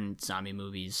modern zombie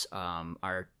movies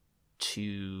are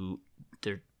too.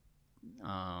 They're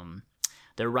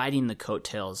they're riding the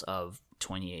coattails of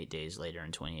 28 Days Later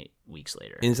and 28 Weeks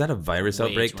Later. Is that a virus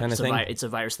outbreak kind of thing? It's a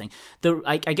virus thing.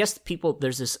 I guess people,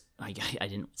 there's this, I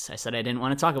said I didn't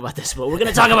want to talk about this, but we're going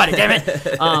to talk about it, damn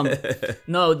it.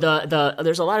 No,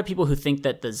 there's a lot of people who think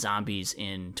that the zombies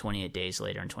in 28 Days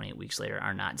Later and 28 Weeks Later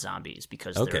are not zombies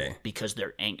because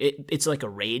they're angry. It's like a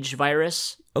rage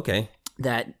virus. Okay.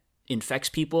 That infects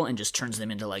people and just turns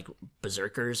them into like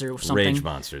berserkers or something. Rage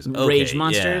monsters. Okay, rage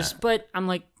monsters. Yeah. But I'm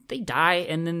like, they die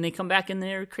and then they come back and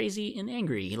they're crazy and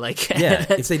angry. Like, yeah,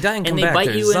 if they die and come back, they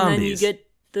bite you zombies. And then you get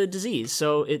the disease.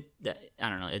 So I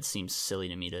don't know. It seems silly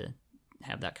to me to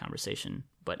have that conversation.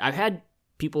 But I've had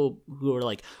people who are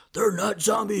like, they're not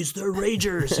zombies, they're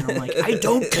ragers, and I'm like, I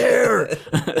don't care.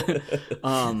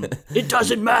 It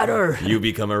doesn't matter. You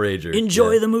become a rager.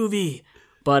 Enjoy the movie.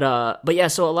 But yeah.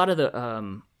 So a lot of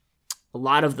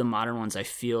the modern ones I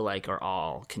feel like are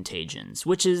all contagions,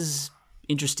 which is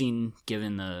interesting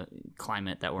given the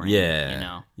climate that we're in, you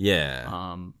know?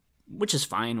 Yeah. Which is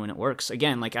fine when it works.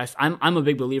 Again, like I'm a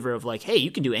big believer of like, hey,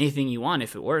 you can do anything you want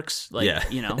if it works.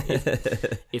 Like, you know,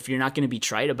 if you're not going to be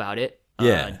trite about it,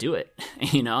 do it,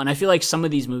 you know? And I feel like some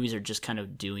of these movies are just kind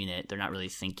of doing it. They're not really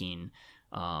thinking,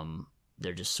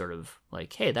 they're just sort of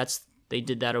like, hey, they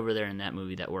did that over there in that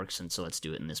movie that works, and so let's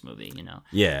do it in this movie, you know?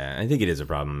 Yeah, I think it is a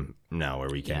problem now where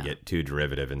we can get too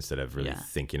derivative instead of really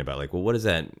thinking about, like, well, what does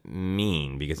that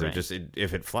mean? Because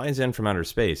if it flies in from outer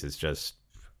space, it's just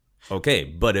okay.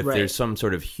 But if there's some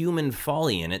sort of human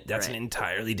folly in it, that's an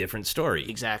entirely different story.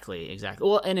 Exactly.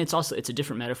 Well, and it's a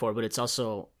different metaphor, but it's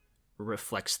also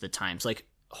reflects the times. Like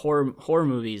horror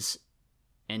movies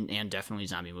and definitely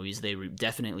zombie movies, they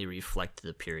definitely reflect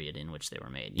the period in which they were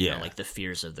made. You know, like the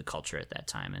fears of the culture at that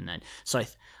time. And then, so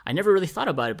I never really thought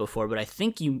about it before, but I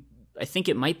think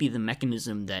it might be the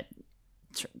mechanism that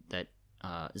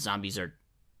zombies are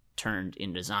turned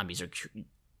into zombies, or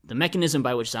the mechanism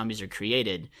by which zombies are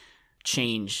created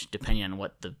change depending on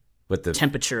what the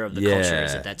temperature of the culture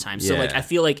is at that time. So like, I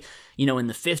feel like, you know, in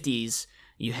the 50s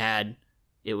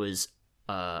it was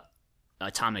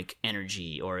atomic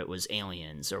energy, or it was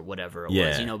aliens, or whatever it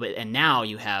was, you know. But and now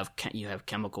you have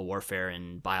chemical warfare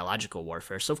and biological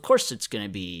warfare. So of course it's going to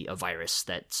be a virus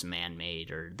that's man-made,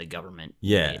 or the government,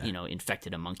 made, you know,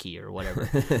 infected a monkey or whatever.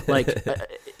 Like,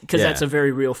 because that's a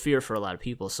very real fear for a lot of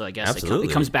people. So I guess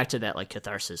it comes back to that like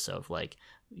catharsis of like,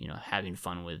 you know, having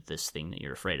fun with this thing that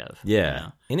you're afraid of. Yeah, you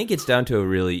know? And it gets down to a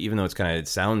really, even though it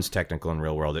sounds technical in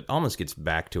real world, it almost gets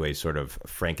back to a sort of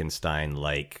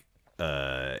Frankenstein-like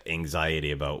anxiety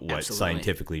about what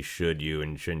scientifically should you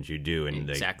and shouldn't you do, and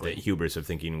the hubris of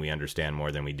thinking we understand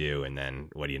more than we do, and then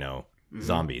what do you know,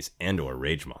 zombies and or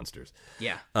rage monsters.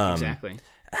 Exactly.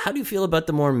 How do you feel about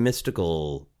the more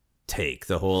mystical take,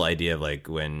 the whole idea of like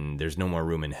when there's no more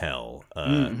room in hell,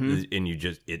 and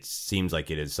it seems like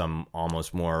it is some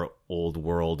almost more old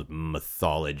world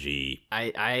mythology.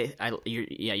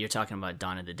 You're talking about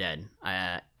Dawn of the Dead.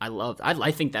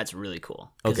 I think that's really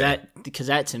cool, because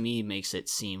that to me makes it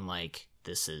seem like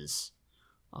this is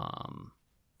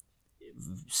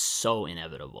so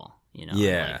inevitable, you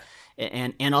know.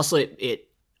 And also it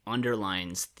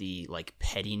underlines the like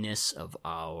pettiness of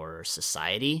our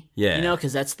society, you know,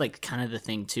 because that's like kind of the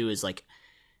thing too, is like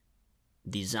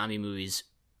these zombie movies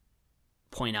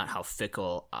point out how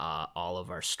fickle all of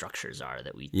our structures are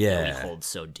that we hold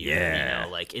so dear. You know,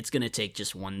 like it's gonna take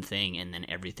just one thing and then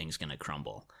everything's gonna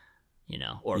crumble, you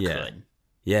know, or could.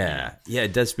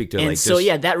 It does speak to and like so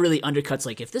that really undercuts,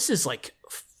 like, if this is like,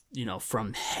 you know,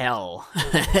 from hell, you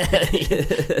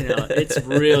know, it's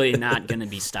really not going to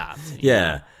be stopped.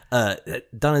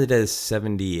 Dawn of the Dead is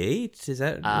 78. Is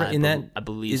that in that? I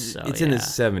believe so. It's in the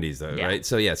 70s though, right?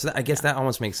 So I guess that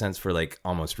almost makes sense for like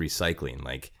almost recycling.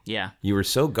 Like, you were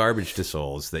so garbage to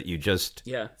souls that you just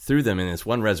threw them in this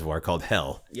one reservoir called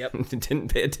hell.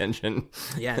 Didn't pay attention.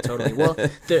 Totally. Well,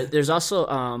 there's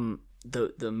also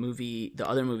the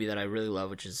other movie that I really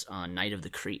love, which is Night of the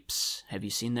Creeps. Have you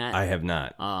seen that? I have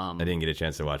not. I didn't get a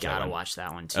chance to watch that one. Gotta watch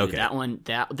that one too. Okay.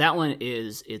 That one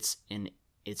is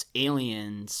it's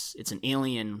aliens. It's an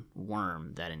alien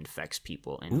worm that infects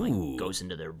people and like goes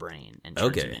into their brain and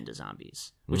turns them into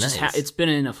zombies. Which is it's been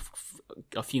in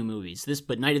a few movies.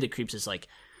 But Night of the Creeps is like,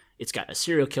 it's got a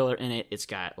serial killer in it. It's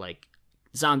got like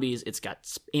zombies, it's got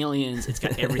aliens, it's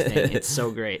got everything. It's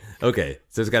so great. Okay,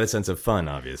 so it's got a sense of fun,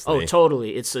 obviously. Oh,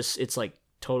 totally. It's like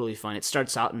totally fun. It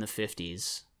starts out in the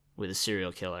 50s with a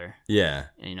serial killer. Yeah.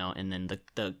 You know, and then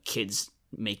the kids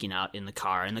making out in the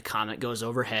car, and the comet goes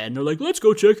overhead, and they're like, "Let's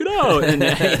go check it out." And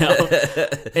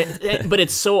you know, but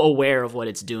it's so aware of what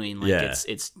it's doing. Like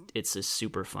it's a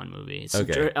super fun movie. It's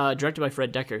directed by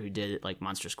Fred Dekker, who did like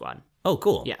Monster Squad. Oh,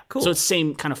 cool. Yeah, cool. So it's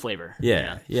same kind of flavor.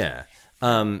 Yeah.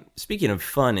 Speaking of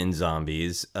fun in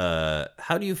zombies,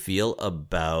 how do you feel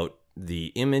about the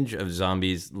image of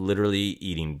zombies literally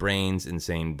eating brains,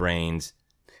 insane brains?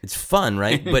 It's fun,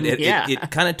 right? But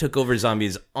it kind of took over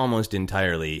zombies almost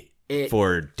entirely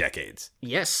for decades.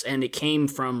 Yes, and it came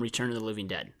from Return of the Living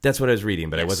Dead. That's what I was reading,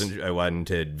 but I wanted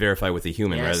to verify with a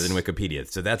human rather than Wikipedia.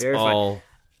 So that's all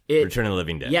Return of the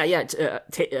Living Dead. Yeah.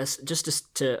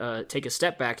 Just to take a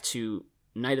step back to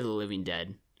Night of the Living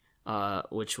Dead,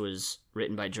 which was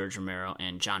written by George Romero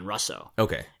and John Russo.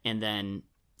 Okay. And then,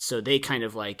 so they kind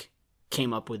of like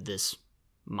came up with this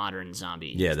modern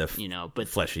zombie. Yeah, but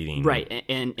flesh eating. Right.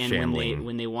 And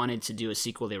when they wanted to do a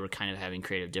sequel, they were kind of having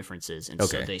creative differences. And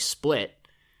so they split,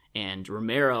 and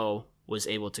Romero was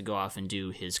able to go off and do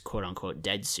his quote unquote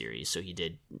Dead series. So he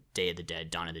did Day of the Dead,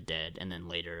 Dawn of the Dead, and then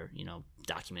later,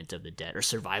 Document of the Dead or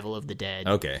Survival of the Dead.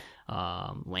 Okay.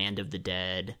 Land of the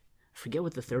Dead. I forget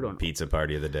what the third one was. Pizza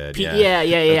Party of the Dead.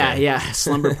 Yeah.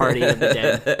 Slumber Party of the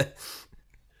Dead.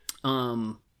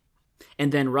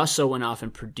 And then Russo went off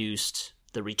and produced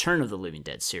the Return of the Living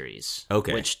Dead series.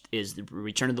 Okay. Which is the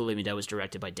Return of the Living Dead was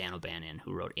directed by Dan O'Bannon,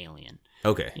 who wrote Alien.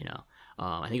 Okay.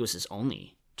 I think it was his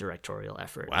only directorial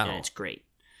effort. Wow. And it's great.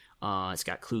 It's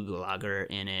got Klug Lager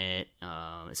in it.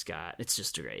 It's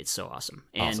just great. It's so awesome.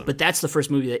 But that's the first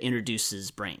movie that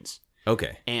introduces brains.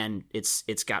 Okay. And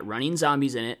it's got running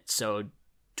zombies in it. So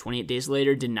 28 Days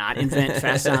Later did not invent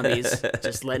fast zombies.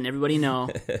 Just letting everybody know.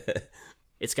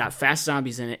 It's got fast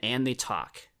zombies in it, and they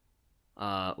talk,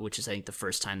 which is, I think, the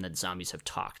first time that zombies have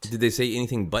talked. Did they say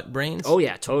anything but brains? Oh,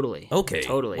 yeah, totally. Okay.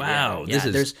 Totally. Wow. Yeah.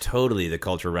 This is totally the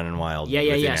culture running wild.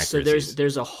 Yeah. So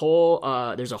there's a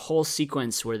whole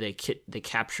sequence where they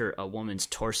capture a woman's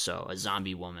torso, a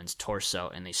zombie woman's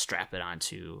torso, and they strap it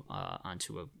onto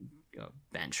a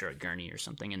bench or a gurney or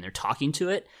something, and they're talking to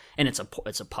it, and it's a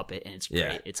puppet, and it's great.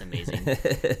 Yeah. It's amazing.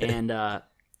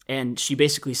 And she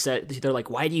basically said, they're like,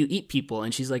 "Why do you eat people?"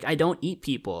 And she's like, "I don't eat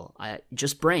people. I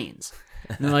just brains."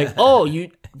 And they're like, "Oh,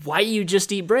 why do you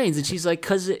just eat brains?" And she's like,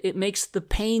 "'Cause it makes the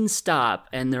pain stop."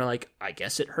 And they're like, "I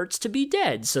guess it hurts to be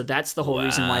dead." So that's the whole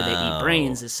reason why they eat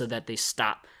brains, is so that they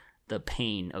stop the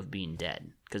pain of being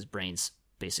dead, because brains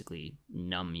basically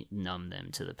numb them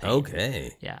to the pain.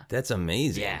 Okay. Yeah. That's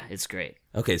amazing. Yeah, it's great.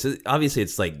 Okay, so obviously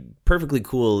it's like perfectly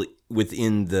cool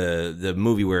within the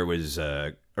movie where it was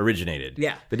originated.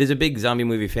 Yeah. But as a big zombie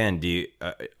movie fan,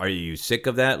 are you sick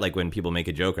of that? Like when people make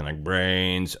a joke and like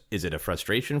brains, is it a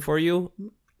frustration for you?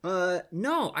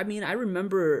 No. I mean, I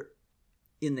remember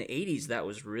in the 80s that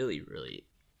was really, really,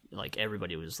 like,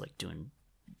 everybody was like doing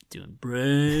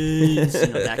brains,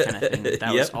 that kind of thing.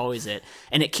 That was always it.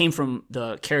 And it came from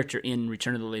the character in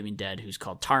Return of the Living Dead who's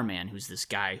called Tarman, who's this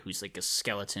guy who's like a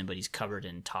skeleton, but he's covered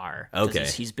in tar. Okay.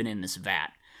 He's been in this vat,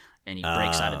 and he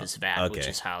breaks out of this vat, which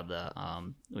is how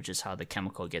the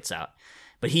chemical gets out.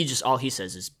 But all he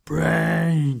says is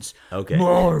brains. Okay.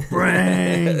 More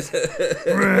brains.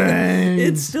 Brains.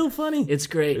 It's still funny. It's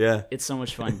great. Yeah. It's so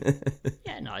much fun.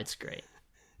 Yeah, no, it's great.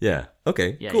 Yeah.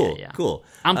 Okay. Yeah, cool. Yeah. Cool.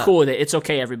 I'm cool with it. It's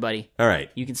okay, everybody. All right.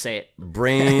 You can say it.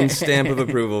 Brain stamp of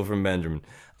approval from Benjamin.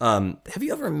 Have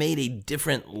you ever made a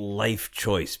different life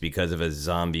choice because of a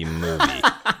zombie movie?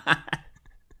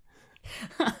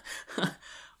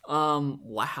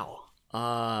 Wow.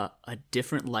 A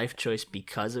different life choice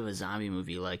because of a zombie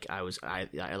movie. Like I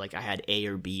had A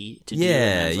or B to do.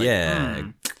 Yeah.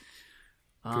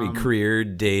 Could be career,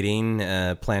 dating,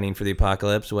 planning for the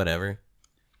apocalypse, whatever.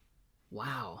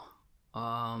 Wow.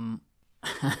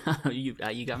 You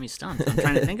got me stumped. I'm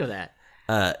trying to think of that.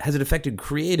 Has it affected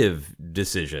creative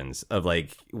decisions of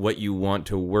like what you want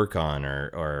to work on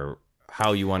or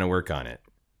how you want to work on it?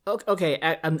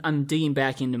 Okay, I'm digging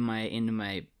back into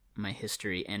my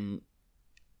history, and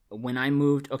when I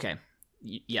moved,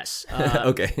 yes,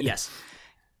 okay, yes.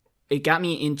 It got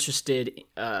me interested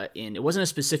in. It wasn't a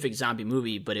specific zombie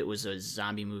movie, but it was a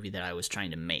zombie movie that I was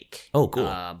trying to make. Oh,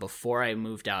 cool! Before I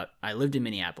moved out, I lived in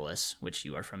Minneapolis, which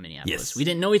you are from Minneapolis. Yes. We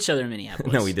didn't know each other in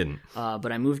Minneapolis. No, we didn't.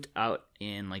 But I moved out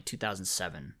in like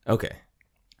 2007. Okay.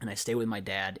 And I stayed with my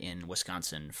dad in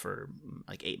Wisconsin for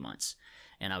like 8 months,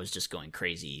 and I was just going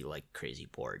crazy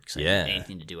bored because I didn't have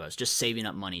anything to do. I was just saving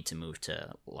up money to move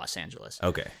to Los Angeles.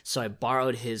 Okay. So I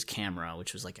borrowed his camera,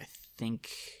 which was like, I think.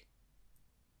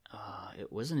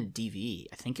 It wasn't a DV.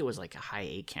 I think it was like a high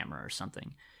 8 camera or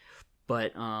something.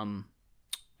 But and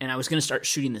I was gonna start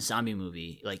shooting the zombie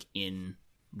movie like in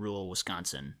rural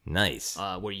Wisconsin. Nice.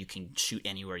 Where you can shoot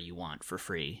anywhere you want for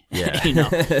free. Yeah.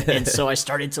 And so I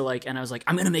started to and I was like,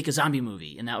 I'm gonna make a zombie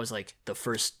movie, and that was like the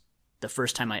first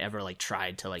time I ever like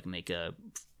tried to like make a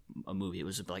movie. It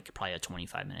was like probably a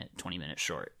 20-minute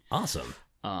short. Awesome.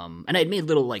 And I'd made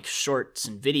little like shorts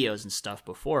and videos and stuff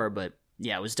before, but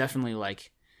it was definitely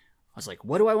like, I was like,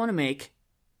 what do I want to make?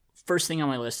 First thing on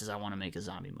my list is I want to make a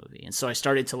zombie movie. And so I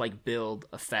started to like build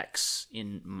effects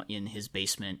in his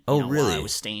basement. Really? While I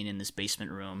was staying in this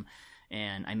basement room,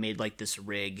 and I made like this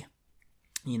rig,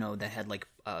 that had like,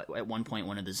 at one point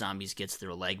one of the zombies gets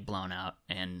their leg blown out.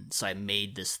 And so I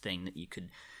made this thing that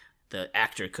the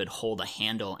actor could hold a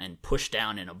handle and push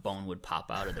down and a bone would pop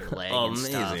out of their leg and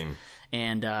stuff. Amazing.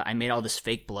 And I made all this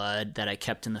fake blood that I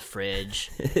kept in the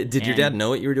fridge. Did your dad know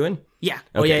what you were doing? Yeah.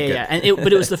 Okay, yeah.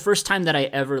 But it was the first time that I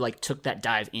ever like took that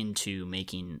dive into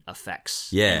making effects.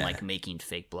 Yeah. And like making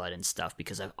fake blood and stuff,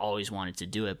 because I've always wanted to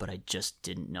do it, but I just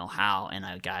didn't know how, and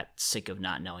I got sick of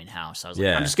not knowing how. So I was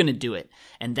like, I'm just going to do it.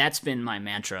 And that's been my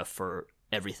mantra for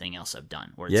everything else I've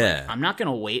done, where it's like, I'm not going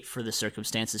to wait for the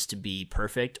circumstances to be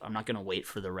perfect. I'm not going to wait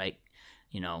for the right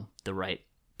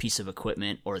piece of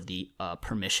equipment or the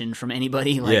permission from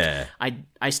anybody. I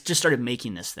just started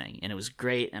making this thing, and it was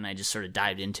great, and I just sort of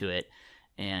dived into it,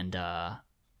 and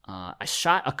I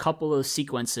shot a couple of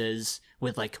sequences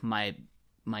with like my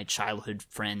childhood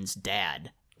friend's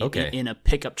dad. In a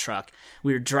pickup truck.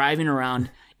 We were driving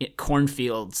around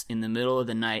cornfields in the middle of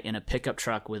the night in a pickup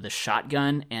truck with a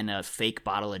shotgun and a fake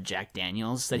bottle of Jack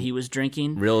Daniels that he was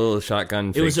drinking. Real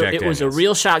shotgun, fake Jack Daniels. It was a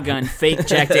real shotgun, fake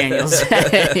Jack Daniels.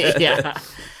 Yeah.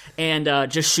 And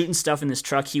just shooting stuff in this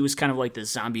truck. He was kind of like the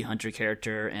zombie hunter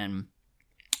character, and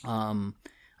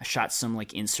I shot some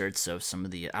like inserts of some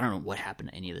of the, I don't know what happened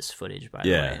to any of this footage, by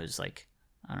the way. It was like,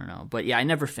 I don't know. But yeah, I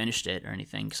never finished it or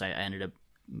anything, because I ended up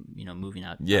moving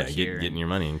out here. Getting your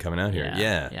money and coming out here.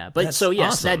 Yeah. But that's so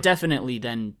yes, awesome. That definitely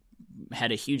then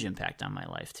had a huge impact on my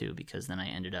life too, because then I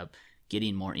ended up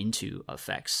getting more into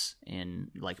effects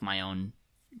in like my own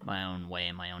way,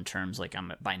 in my own terms. Like,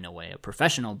 I'm by no way a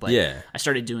professional, but I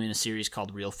started doing a series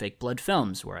called Real Fake Blood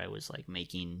Films, where I was like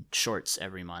making shorts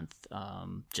every month,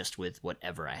 just with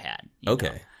whatever I had.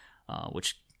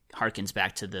 Which harkens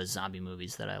back to the zombie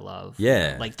movies that I love.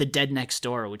 Yeah. Like The Dead Next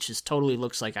Door, which is totally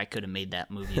looks like I could have made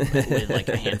that movie with like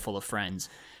a handful of friends.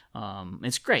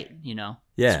 It's great, Yeah.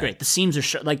 It's great. The seams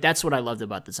are like, that's what I loved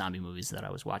about the zombie movies that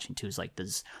I was watching too, is like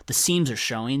the seams are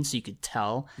showing, so you could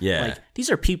tell. Yeah. Like, these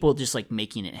are people just like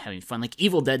making it and having fun. Like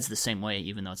Evil Dead's the same way,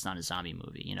 even though it's not a zombie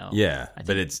movie, Yeah.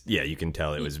 But it's, you can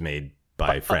tell it was made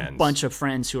by friends. A bunch of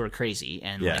friends who are crazy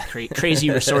and like crazy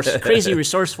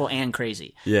resourceful and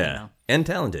crazy. Yeah. And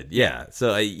talented. Yeah.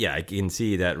 So I can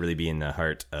see that really being the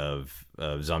heart of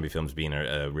zombie films, being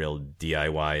a real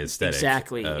DIY aesthetic.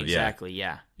 Exactly.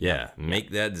 Yeah.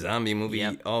 Make that zombie movie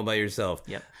all by yourself.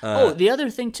 Yep. The other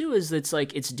thing too is it's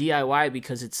like it's DIY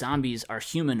because its zombies are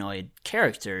humanoid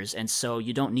characters, and so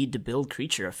you don't need to build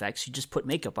creature effects. You just put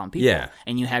makeup on people,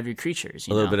 and you have your creatures.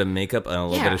 A little bit of makeup and a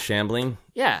little bit of shambling.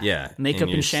 Yeah. Makeup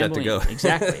and shambling. Set to go.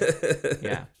 Exactly.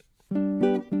 Yeah.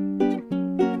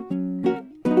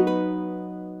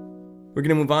 We're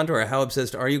going to move on to our How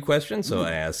Obsessed Are You question. So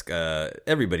I ask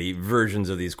everybody versions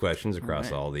of these questions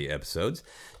across all the episodes.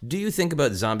 Do you think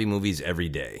about zombie movies every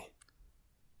day?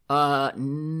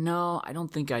 No, I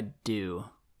don't think I do.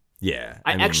 Yeah.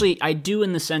 I do,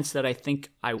 in the sense that I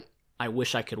think I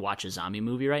wish I could watch a zombie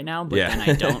movie right now, but then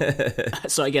I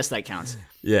don't. So I guess that counts.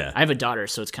 Yeah. I have a daughter,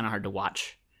 so it's kind of hard to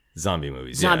watch zombie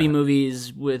movies.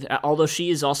 Movies with, although she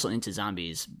is also into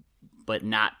zombies, but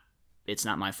not. It's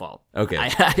not my fault. Okay.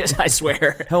 I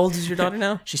swear. How old is your daughter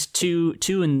now? She's 2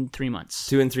 and 3 months.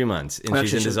 2 and 3 months, and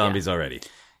she's into zombies already.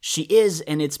 She is,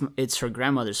 and it's her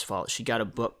grandmother's fault. She got a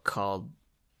book called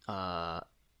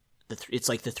it's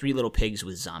like The Three Little Pigs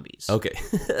with Zombies. Okay.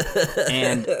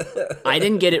 And I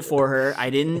didn't get it for her.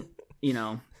 I didn't,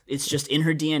 it's just in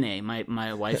her DNA.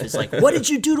 My wife is like, "What did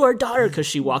you do to our daughter?" Because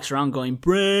she walks around going,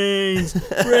 "Brains,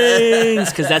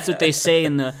 brains," because that's what they say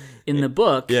in the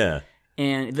book. Yeah.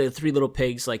 And the Three Little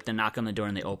Pigs, like, they knock on the door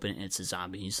and they open it and it's a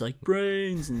zombie. He's like,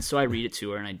 "Brains." And so I read it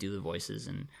to her and I do the voices.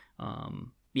 And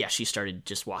she started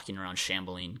just walking around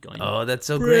shambling, going, "Oh, that's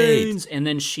so brains." great. And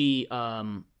then she,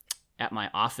 at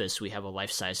my office, we have a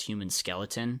life-size human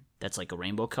skeleton that's like a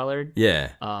rainbow colored.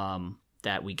 Yeah.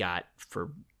 That we got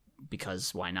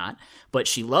because why not? But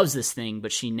she loves this thing,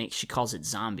 but she calls it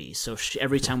Zombie. So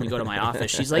every time we go to my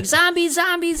office, she's like, "Zombie,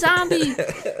 zombie, zombie."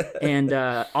 And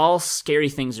all scary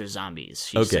things are zombies.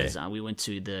 She says, we went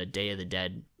to the Day of the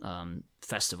Dead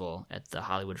festival at the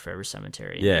Hollywood Forever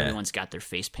Cemetery. And everyone's got their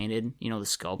face painted, the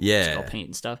skull paint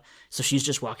and stuff. So she's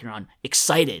just walking around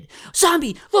excited.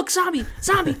 "Zombie, look, zombie,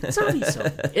 zombie, zombie." So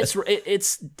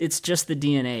it's just the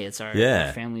DNA. It's our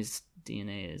family's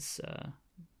DNA is...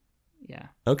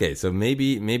 Okay, so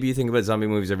maybe you think about zombie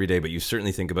movies every day, but you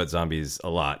certainly think about zombies a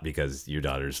lot because your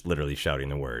daughter's literally shouting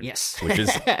the word. Yes. Which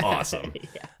is awesome.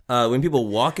 When people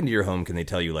walk into your home, can they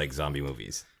tell you like zombie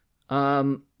movies?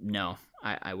 No,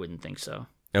 I wouldn't think so.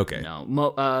 Okay. No.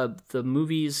 The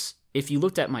movies, if you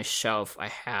looked at my shelf, I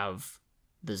have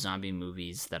the zombie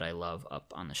movies that I love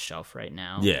up on the shelf right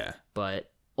now. Yeah.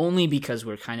 But only because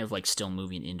we're kind of like still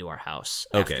moving into our house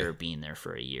after being there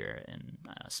for a year and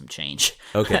some change.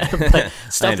 Okay. But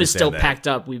stuff is still packed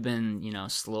up. We've been,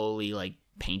 slowly like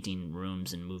painting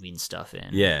rooms and moving stuff in.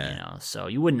 Yeah. So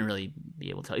you wouldn't really be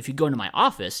able to. If you go into my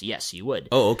office, yes, you would.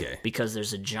 Oh, okay. Because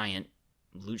there's a giant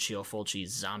Lucio Fulci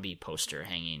zombie poster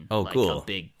hanging. Oh, like cool. A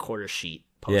big quarter sheet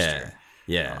poster.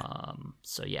 Yeah.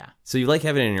 So yeah. So you like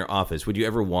having it in your office. Would you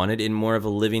ever want it in more of a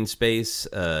living space?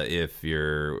 If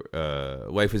your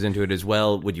wife was into it as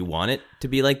well, would you want it to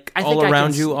be like all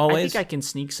around you always? I think I can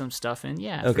sneak some stuff in.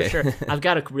 Yeah, for sure. I've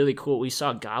got a really cool. We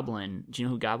saw Goblin. Do you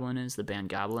know who Goblin is? The band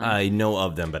Goblin. I know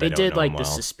of them, but I don't know them well. They did like the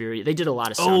Suspiria. They did a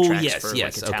lot of soundtracks for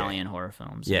like Italian horror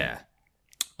films. Yeah.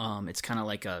 It's kind of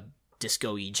like a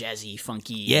disco-y, jazzy,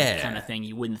 funky kind of thing.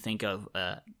 You wouldn't think of.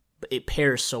 It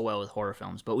pairs so well with horror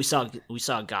films. But we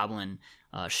saw Goblin,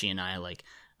 she and I, like,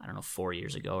 I don't know, 4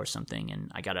 years ago or something,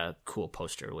 and I got a cool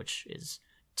poster which is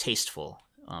tasteful,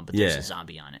 but there's a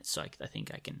zombie on it, so I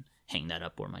think I can hang that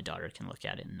up where my daughter can look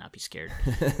at it and not be scared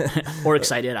or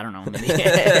excited. I don't know, maybe.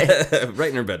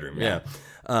 Right in her bedroom. Yeah.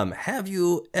 Have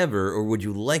you ever, or would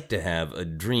you like to have, a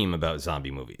dream about zombie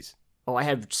movies? Oh, I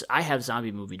have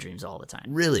zombie movie dreams all the time.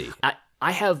 Really?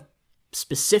 I have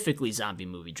specifically zombie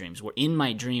movie dreams where in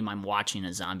my dream I'm watching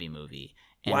a zombie movie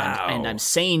and, I'm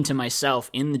saying to myself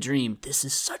in the dream, this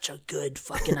is such a good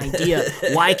fucking idea.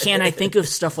 Why can't I think of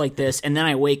stuff like this? And then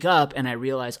I wake up and I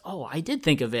realize, oh, I did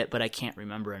think of it, but I can't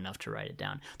remember enough to write it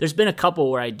down. There's been a couple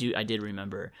where I did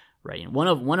remember writing. One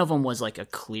of them was like a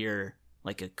clear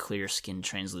skin,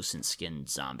 translucent skin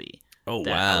zombie. Oh,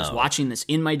 wow. I was watching this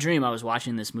in my dream. I was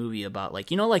watching this movie about like,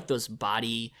 like those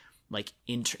body, like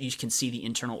you can see the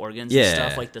internal organs and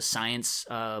stuff, like the science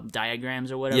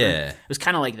diagrams or whatever. Yeah. It was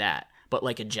kind of like that, but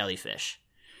like a jellyfish.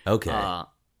 Okay. And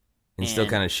still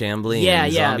kind of shambly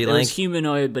and zombie-like? It was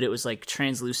humanoid, but it was like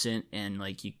translucent and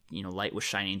like light was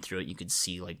shining through it. You could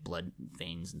see like blood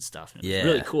veins and stuff. And it was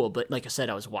really cool. But like I said,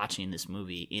 I was watching this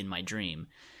movie in my dream.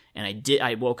 And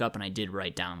I woke up and I did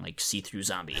write down like see-through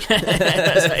zombie.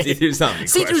 See-through zombie.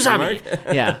 See-through zombie.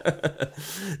 Yeah.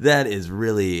 That is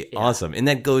really awesome. And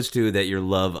that goes to that your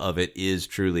love of it is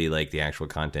truly like the actual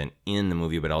content in the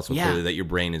movie, but also clearly that your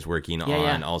brain is working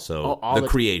on also the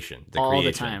creation. All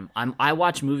the time. I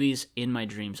watch movies in my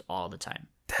dreams all the time.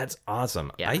 That's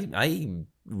awesome. Yeah. I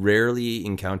rarely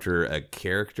encounter a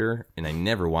character, and I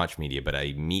never watch media, but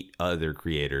I meet other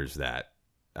creators that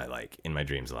I like in my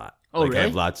dreams a lot. Oh, really?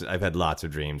 I've had lots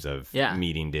of dreams of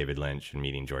meeting David Lynch and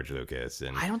meeting George Lucas,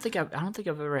 and I don't think I've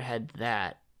ever had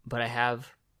that, but I have.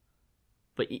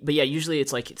 But yeah, usually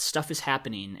it's like stuff is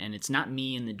happening, and it's not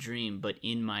me in the dream, but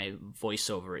in my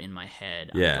voiceover in my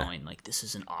head, I'm going like, "This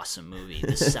is an awesome movie.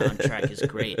 This soundtrack is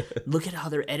great. Look at how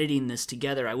they're editing this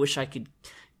together. I wish I could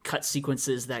cut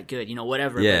sequences that good,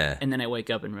 whatever." Yeah. And then I wake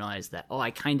up and realize that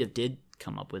I kind of did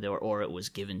come up with it, or it was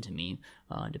given to me,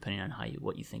 depending on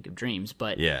what you think of dreams.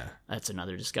 But that's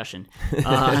another discussion.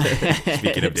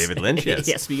 Speaking of David Lynch, yes.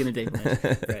 Yeah, speaking of David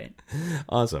Lynch, right.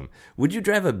 Awesome. Would you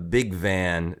drive a big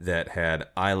van that had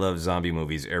 "I love zombie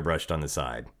movies" airbrushed on the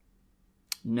side?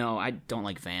 No, I don't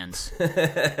like vans.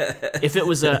 If it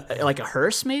was like a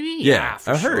hearse, maybe? Yeah,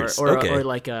 for a sure. hearse. Or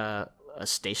like a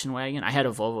station wagon. I had a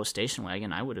Volvo station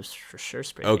wagon. I would have for sure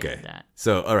sprayed painted that.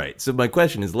 So, all right. So my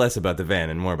question is less about the van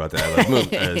and more about the I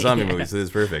love zombie movies. So this is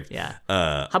perfect. Yeah.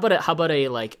 How about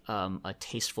a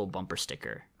tasteful bumper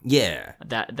sticker? Yeah.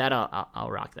 That I'll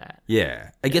rock that.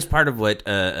 Yeah. I guess part of what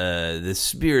the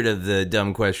spirit of the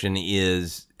dumb question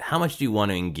is, how much do you want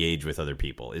to engage with other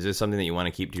people? Is this something that you want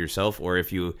to keep to yourself, or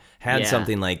if you had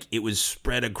something like it was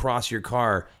spread across your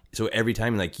car? So every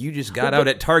time, like, you just got out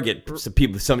at Target,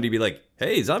 somebody be like,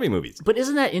 "Hey, zombie movies." But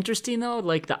isn't that interesting, though?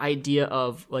 Like, the idea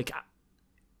of, like,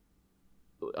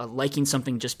 liking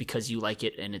something just because you like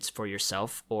it and it's for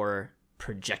yourself, or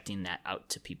projecting that out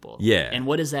to people. Yeah. And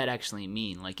what does that actually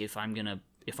mean? Like, if I'm gonna,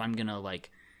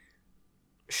 like,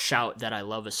 shout that I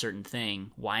love a certain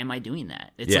thing, why am I doing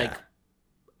that? It's like,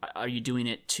 are you doing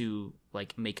it to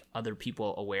like make other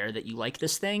people aware that you like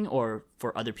this thing, or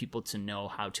for other people to know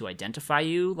how to identify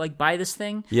you like by this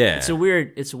thing? Yeah. It's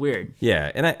weird. Yeah.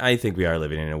 And I think we are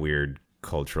living in a weird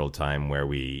cultural time where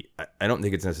I don't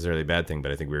think it's necessarily a bad thing,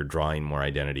 but I think we're drawing more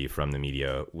identity from the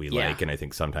media we like. And I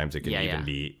think sometimes it can even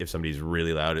be, if somebody's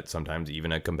really loud, it's sometimes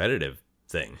even a competitive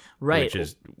thing. Right. Which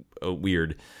is a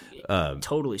weird...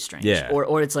 totally strange. Yeah.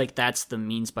 Or it's like that's the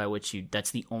means by which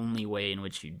that's the only way in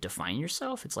which you define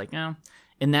yourself. It's like, no.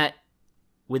 And that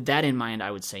with that in mind,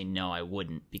 I would say no, I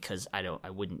wouldn't, because I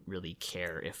wouldn't really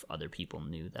care if other people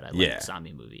knew that I liked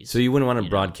zombie movies. So you wouldn't want to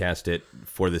broadcast it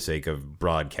for the sake of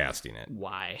broadcasting it.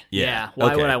 Why? Yeah.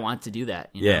 Why would I want to do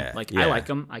that? You know? Yeah. Like, I like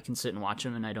them. I can sit and watch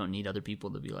them, and I don't need other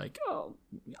people to be like, oh,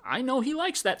 I know he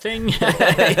likes that thing.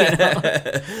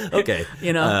 Okay.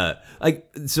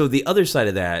 So the other side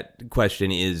of that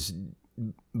question is,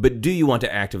 but do you want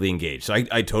to actively engage? So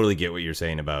I totally get what you're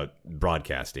saying about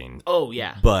broadcasting. Oh,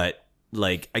 yeah. But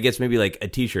like, I guess maybe like a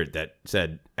T-shirt that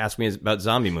said, "Ask me about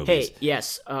zombie movies." Hey,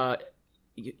 yes, go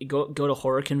to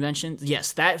horror conventions.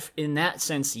 Yes, that in that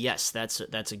sense, yes, that's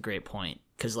a great point.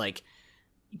 Because like,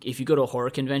 if you go to a horror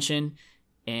convention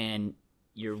and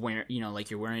you're wearing,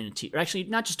 you're wearing a or actually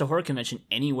not just a horror convention,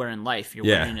 anywhere in life, you're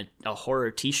wearing a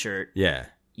horror T-shirt. Yeah,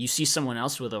 you see someone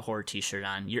else with a horror T-shirt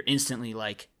on, you're instantly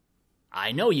like,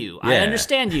 I know you. I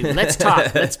understand you. Let's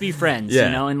talk. Let's be friends.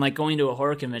 And like going to a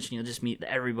horror convention, you'll just meet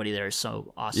everybody there is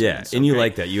so awesome. Yeah, so and you great.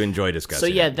 like that. You enjoy discussing. So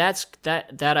yeah, that's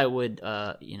that I would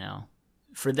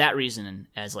for that reason,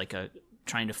 as like a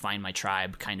trying to find my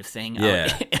tribe kind of thing.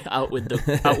 Yeah. out with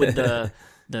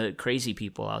the crazy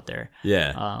people out there.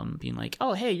 Yeah. Being like,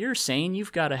 oh hey, you're saying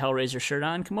you've got a Hellraiser shirt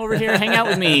on. Come over here, hang out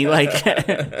with me. Like,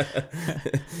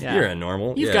 you're a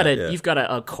normal. You've got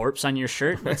a corpse on your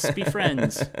shirt. Let's be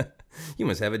friends. You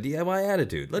must have a DIY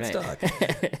attitude. Let's talk.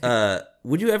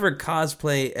 Would you ever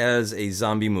cosplay as a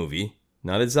zombie movie?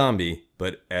 Not a zombie,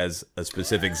 but as a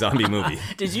specific zombie movie.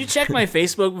 Did you check my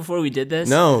Facebook before we did this?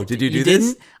 No. Did you do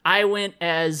this? Didn't? I went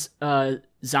as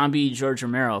zombie George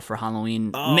Romero for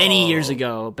Halloween many years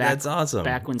ago. That's awesome.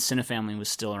 Back when Cinefamily was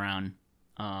still around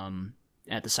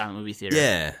at the Silent Movie Theater.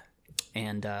 Yeah.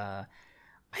 And I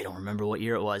don't remember what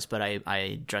year it was, but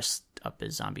I dressed up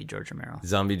as zombie George Romero.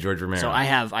 Zombie George Romero. So I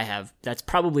have. That's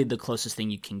probably the closest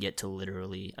thing you can get to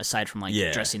literally, aside from like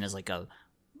dressing as like a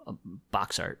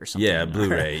box art or something. Yeah,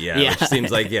 Blu-ray. Which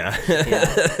seems like that's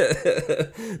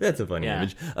a funny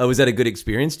image. Was that a good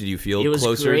experience? Did you feel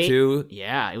closer great. to?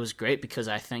 Yeah, it was great because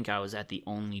I think I was at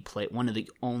one of the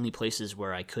only places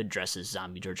where I could dress as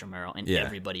zombie George Romero, and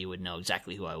everybody would know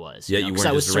exactly who I was. Yeah, you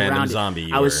weren't just a random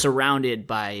zombie. I was surrounded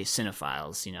by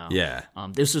cinephiles. Yeah.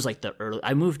 This was like the early.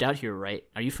 I moved out here. Right?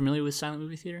 Are you familiar with Silent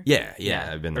Movie Theater? Yeah.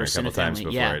 I've been there a couple times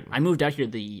before. Yeah, I moved out here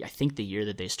I think the year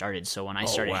that they started. So when I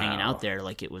started hanging out there,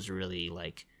 like it was really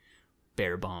like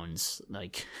bare bones,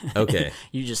 like okay.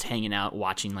 you just hanging out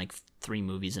watching like 3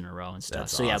 movies in a row and stuff.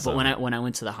 That's so awesome. But when I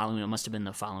went to the Halloween, it must have been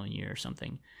the following year or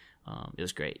something. It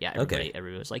was great. Yeah,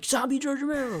 everybody was like, zombie George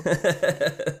Romero.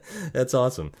 That's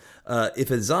awesome. If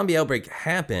a zombie outbreak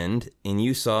happened and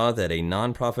you saw that a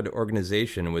nonprofit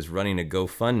organization was running a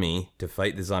GoFundMe to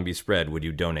fight the zombie spread, would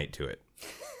you donate to it?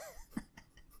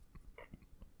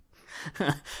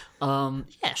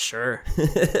 Yeah, sure.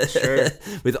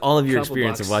 With all of your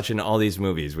experience of watching all these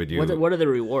movies, would you? What are the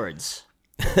rewards?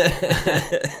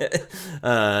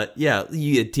 A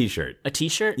T-shirt. A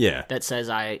T-shirt? Yeah. That says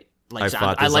I like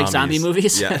zombie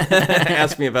movies. Yeah.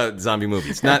 Ask me about zombie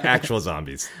movies, not actual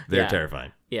zombies. They're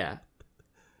terrifying. Yeah.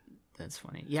 That's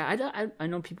funny. Yeah, I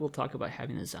know people talk about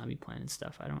having a zombie plan and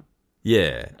stuff. I don't.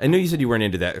 Yeah, I know you said you weren't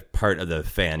into that part of the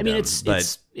fandom. I mean,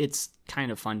 it's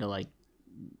kind of fun to like,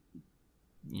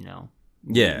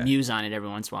 muse on it every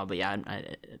once in a while. But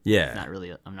not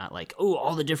really. I'm not like, oh,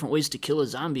 all the different ways to kill a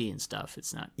zombie and stuff.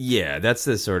 It's not. Yeah, that's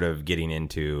the sort of getting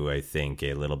into, I think,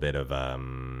 a little bit of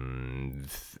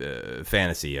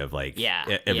fantasy of like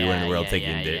everyone in the world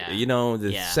thinking that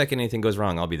the second anything goes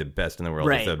wrong, I'll be the best in the world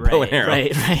with a bow and arrow.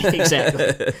 Right,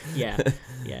 exactly. Yeah.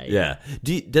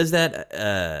 Does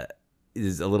that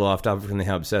is a little off topic from the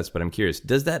How Obsessed, but I'm curious.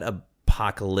 Does that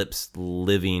apocalypse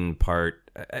living part?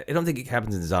 I don't think it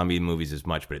happens in zombie movies as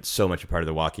much, but it's so much a part of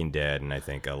The Walking Dead, and I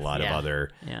think a lot of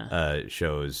other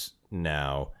shows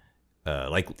now,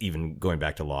 like even going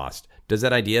back to Lost. Does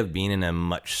that idea of being in a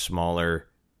much smaller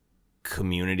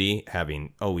community,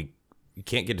 having we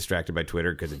can't get distracted by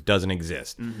Twitter because it doesn't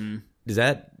exist. Mm-hmm. Does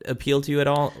that appeal to you at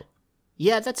all?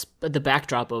 Yeah, that's the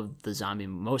backdrop of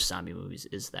most zombie movies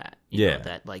is that. You know,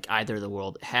 that like either the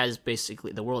world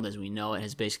as we know it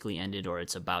has basically ended, or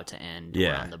it's about to end.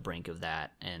 We're on the brink of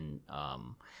that. And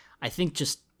I think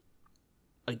just,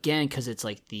 again, because it's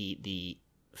like the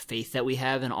faith that we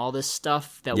have in all this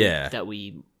stuff that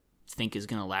we think is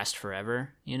going to last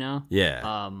forever,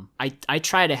 I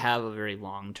try to have a very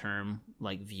long-term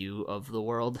like view of the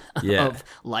world, of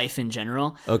life in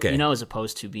general, as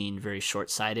opposed to being very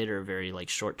short-sighted or very like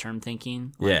short-term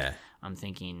thinking. I'm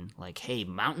thinking like, hey,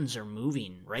 mountains are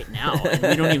moving right now, and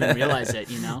we don't even realize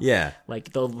it, Yeah.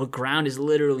 Like the ground is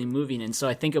literally moving, and so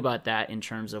I think about that in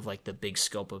terms of like the big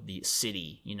scope of the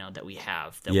city, that we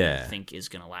have that we think is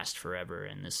going to last forever,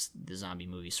 and the zombie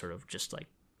movie sort of just like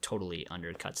totally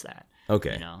undercuts that.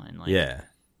 Okay. And like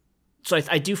So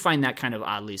I do find that kind of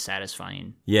oddly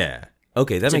satisfying. Yeah.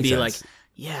 Okay, that makes sense. To be like,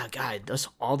 yeah, God,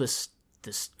 all this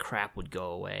crap would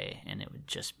go away, and it would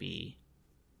just be,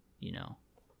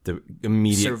 the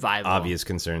immediate, survival. Obvious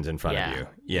concerns in front of you.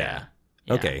 Yeah.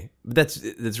 Okay, but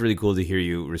that's really cool to hear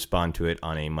you respond to it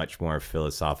on a much more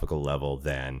philosophical level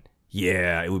than,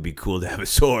 yeah, it would be cool to have a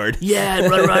sword. Yeah,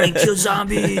 run around and kill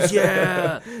zombies.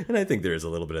 Yeah. And I think there is a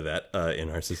little bit of that in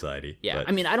our society. Yeah, but.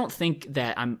 I mean, I don't think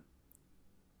that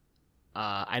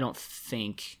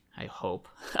I hope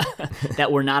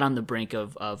that we're not on the brink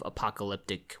of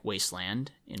apocalyptic wasteland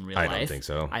in real life. I don't think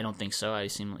so. I don't think so. It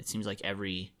seems like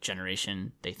every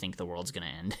generation they think the world's going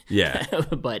to end. Yeah.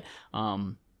 But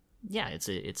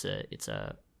it's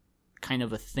a kind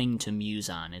of a thing to muse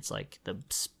on. It's like the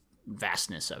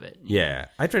vastness of it. Yeah.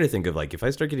 I try to think of like if I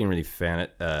start getting really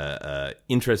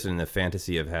interested in the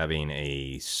fantasy of having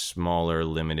a smaller,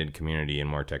 limited community and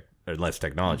more less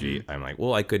technology, I'm like,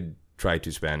 well, I could try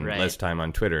to spend less time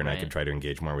on Twitter, and I could try to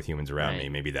engage more with humans around me.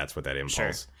 Maybe that's what that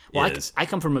impulse is. I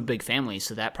come from a big family,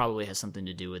 so that probably has something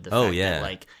to do with the fact that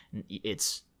like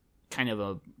it's kind of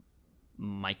a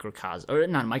microcosm, or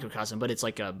not a microcosm, but it's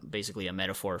like basically a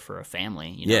metaphor for a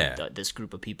family. This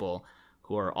group of people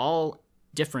who are all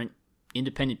different,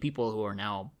 independent people who are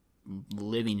now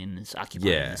living in this,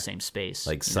 occupying in the same space.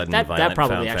 Like sudden that violent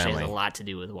probably found actually family. has a lot to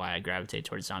do with why I gravitate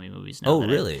towards zombie movies now. Oh,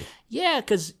 really?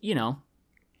 Because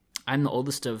I'm the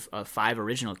oldest of 5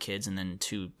 original kids, and then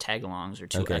 2 tag-alongs or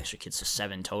 2 extra kids, so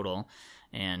 7 total.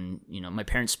 And my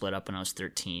parents split up when I was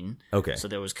 13. Okay, so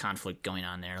there was conflict going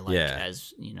on there, like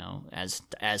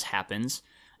as happens,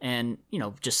 and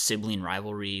just sibling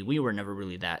rivalry. We were never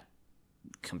really that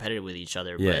competitive with each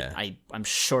other, but I'm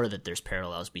sure that there's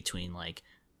parallels between like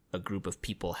a group of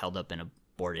people held up in a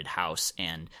boarded house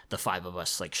and the 5 of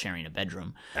us like sharing a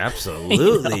bedroom.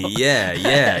 Absolutely. Yeah,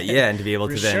 and to be able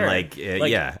to then like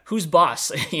who's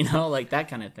boss, like that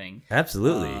kind of thing.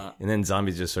 Absolutely. And then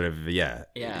zombies just sort of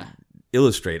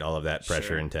illustrate all of that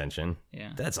pressure and tension.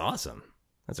 Yeah, that's awesome.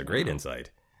 That's a great insight.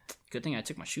 Good thing I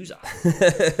took my shoes off.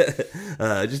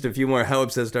 Just a few more how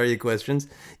obsessed are you questions.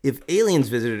 If aliens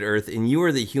visited Earth and you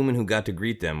were the human who got to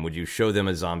greet them, would you show them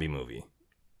a zombie movie?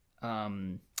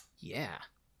 Yeah.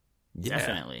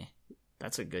 Definitely.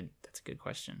 That's a good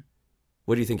question.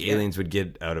 What do you think aliens would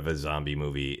get out of a zombie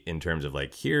movie in terms of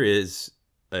like, here is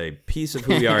a piece of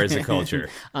who we are as a culture?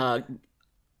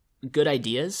 Good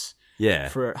ideas. Yeah.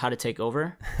 For how to take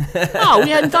over. Oh,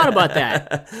 we hadn't thought about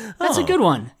that. That's a good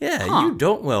one. Yeah, you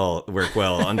don't work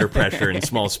well under pressure in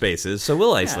small spaces, so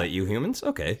we'll isolate you humans.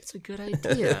 Okay. That's a good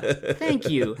idea. Thank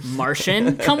you,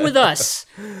 Martian. Come with us.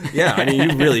 Yeah, I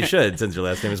mean, you really should, since your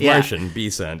last name is Martian,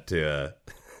 be sent to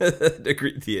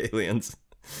greet the aliens.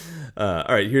 All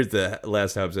right, here's the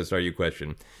last how obsessed are you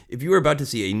question. If you were about to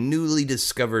see a newly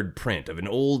discovered print of an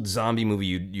old zombie movie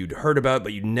you'd heard about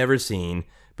but you'd never seen,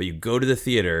 but you go to the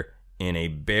theater and a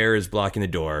bear is blocking the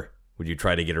door, would you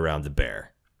try to get around the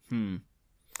bear? No.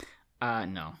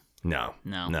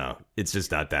 No. It's just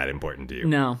not that important to you.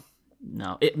 No.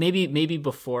 It maybe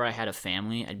before I had a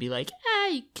family, I'd be like,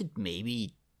 you could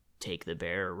maybe take the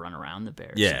bear or run around the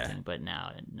bear or something. But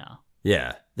now, no.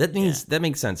 Yeah, that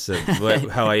makes sense. Of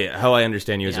how I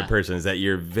understand you as a person is that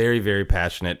you're very, very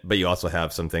passionate, but you also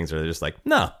have some things that are just like,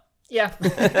 no. Yeah.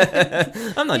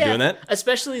 I'm not doing that.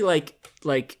 Especially like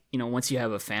once you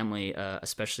have a family,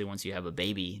 especially once you have a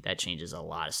baby, that changes a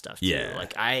lot of stuff too. Yeah.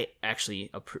 Like I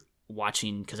actually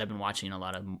watching, because I've been watching a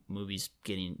lot of movies,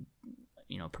 getting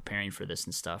preparing for this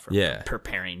and stuff, or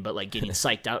preparing, but like getting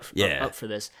psyched up for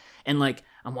this, and like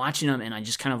I'm watching them and I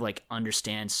just kind of like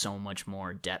understand so much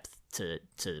more depth to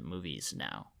movies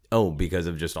now. Oh, because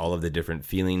of just all of the different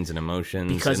feelings and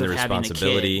emotions and the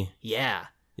responsibility. Yeah,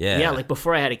 like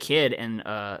before I had a kid, and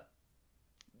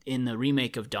in the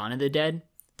remake of Dawn of the Dead,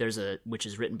 which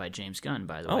is written by James Gunn,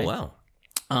 by the way. Oh,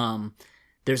 wow.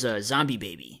 There's a zombie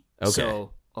baby. Okay.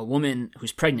 So a woman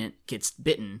who's pregnant gets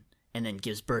bitten and then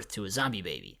gives birth to a zombie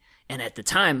baby. And at the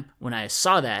time when I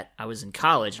saw that, I was in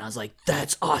college, and I was like,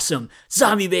 that's awesome.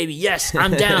 Zombie baby, yes,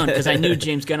 I'm down. Because I knew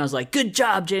James Gunn. I was like, good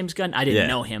job, James Gunn. I didn't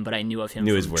know him, but I knew of him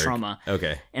from Trauma.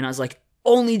 Okay. And I was like,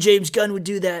 only James Gunn would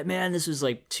do that, man. This was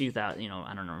like 2000,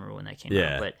 I don't remember when that came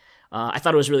out. But I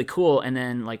thought it was really cool. And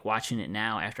then like watching it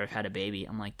now after I've had a baby,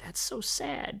 I'm like, that's so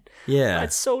sad. Yeah.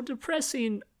 That's so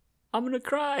depressing. I'm going to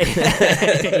cry.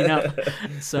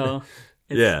 So...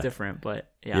 it's different,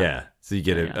 but yeah. So you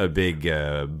get a big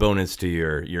bonus to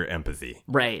your empathy.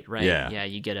 Right. Yeah,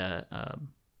 you get a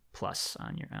plus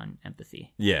on your own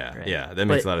empathy. Yeah, right? That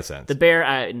makes a lot of sense. The bear,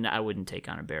 I wouldn't take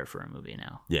on a bear for a movie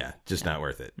now. Yeah, just not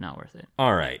worth it. Not worth it.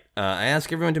 All right. I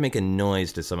ask everyone to make a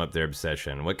noise to sum up their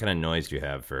obsession. What kind of noise do you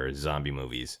have for zombie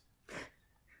movies?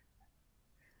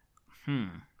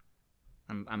 I'm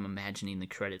imagining the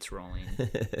credits rolling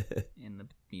and the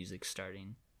music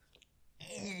starting.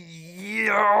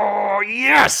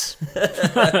 Yes!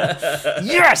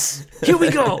 Yes! Here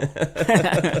we go!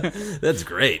 That's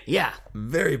great. Yeah.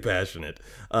 Very passionate.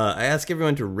 I ask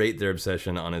everyone to rate their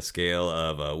obsession on a scale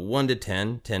of 1 to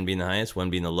 10, 10 being the highest, 1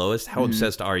 being the lowest. How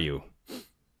obsessed are you?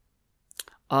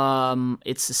 I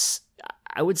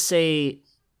would say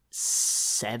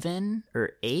 7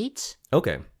 or 8.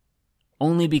 Okay.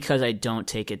 Only because I don't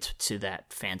take it to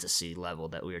that fantasy level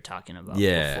that we were talking about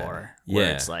before,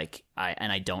 where it's like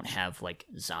I don't have like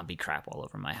zombie crap all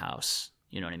over my house.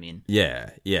 You know what I mean? Yeah,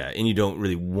 and you don't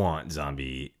really want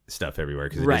zombie stuff everywhere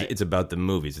because it's about the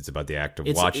movies. It's about the act of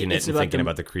watching it and thinking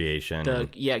about the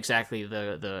creation. Yeah, exactly.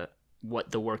 The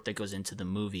work that goes into the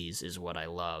movies is what I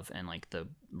love, and like the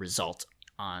result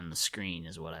on the screen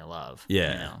is what I love.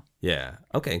 Yeah. You know? Yeah.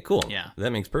 Okay, cool. Yeah.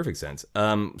 That makes perfect sense.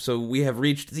 So we have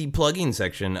reached the plugging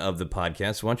section of the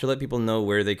podcast. Why don't you let people know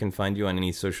where they can find you on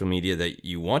any social media that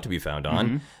you want to be found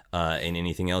on, and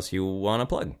anything else you want to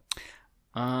plug?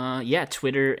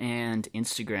 Twitter and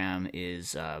Instagram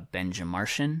is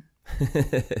Benjamartian.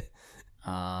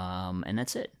 And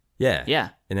that's it. Yeah. Yeah.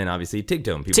 And then obviously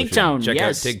Tigtone. Tigtone, check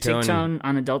yes. out Tigtone. Tigtone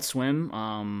on Adult Swim.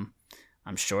 I'm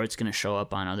sure it's going to show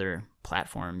up on other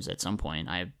platforms at some point.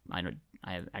 I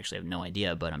actually have no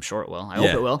idea, but I'm sure it will. I hope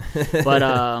it will. But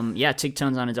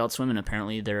Tigtone's on Adult Swim, and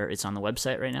apparently it's on the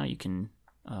website right now. You can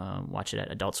watch it at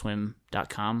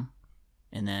adultswim.com,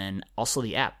 and then also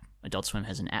the app. Adult Swim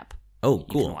has an app. Oh,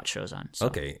 cool. You can watch shows on. So,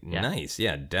 okay, nice.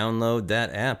 Yeah, download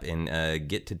that app and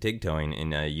get to Tigtoing,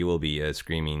 and you will be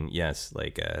screaming yes,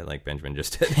 like Benjamin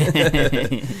just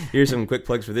did. Here's some quick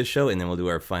plugs for this show, and then we'll do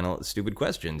our final stupid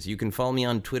questions. You can follow me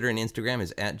on Twitter and Instagram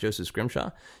as @Joseph Scrimshaw.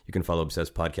 You can follow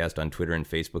Obsessed Podcast on Twitter and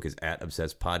Facebook as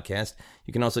 @Obsessed Podcast.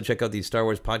 You can also check out the Star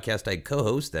Wars podcast I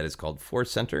co-host that is called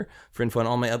Force Center. For info on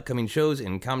all my upcoming shows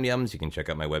and comedy albums, you can check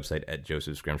out my website at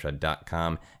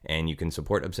josephscrimshaw.com, and you can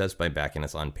support Obsessed by backing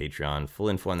us on Patreon. Full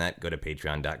info on that, go to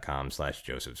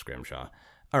patreon.com/Joseph Scrimshaw.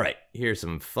 All right, here's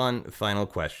some fun final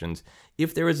questions.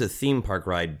 If there was a theme park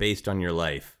ride based on your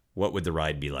life, what would the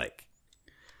ride be like?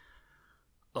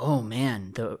 Oh,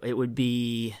 man. It would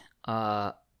be,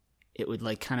 it would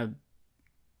like kind of,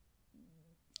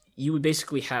 you would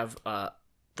basically have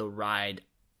the ride,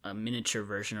 a miniature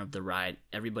version of the ride.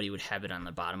 Everybody would have it on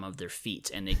the bottom of their feet,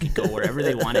 and they could go wherever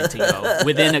they wanted to go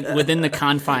within the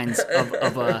confines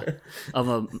of a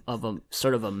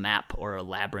sort of a map or a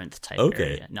labyrinth type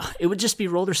area. No, it would just be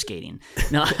roller skating.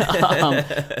 No,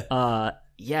 that's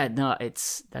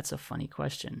a funny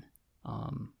question.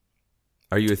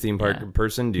 Are you a theme park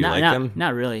person? Do you like them?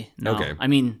 Not really. No. Okay. I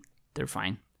mean, they're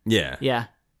fine. Yeah. Yeah.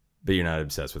 But you're not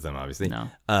obsessed with them, obviously.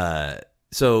 No.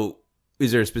 So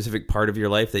is there a specific part of your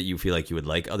life that you feel like you would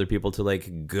like other people to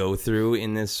like go through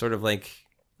in this sort of like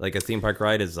a theme park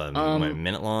ride is a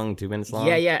minute long, 2 minutes long?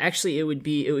 Yeah. Actually, it would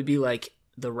be like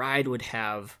the ride would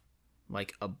have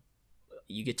like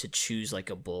you get to choose like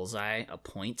a bullseye, a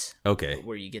point. Okay.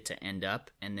 Where you get to end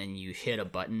up, and then you hit a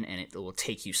button and it will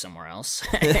take you somewhere else.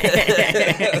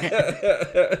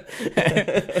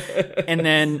 And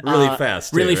then really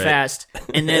fast.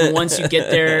 And then once you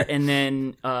get there, and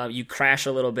then you crash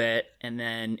a little bit, and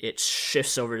then it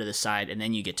shifts over to the side, and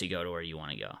then you get to go to where you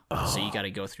want to go. Oh. So you got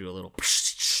to go through a little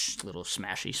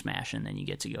smashy smash, and then you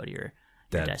get to go to your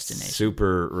destination.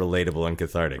 Super relatable and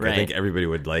cathartic. Right. I think everybody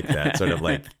would like that, sort of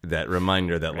like that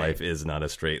reminder that life is not a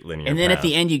straight linear And then path. at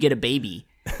the end, you get a baby.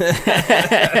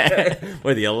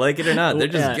 Whether you like it or not, they're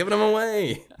just giving them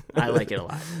away. I like it a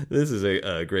lot. This is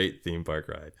a great theme park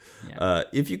ride. Yeah.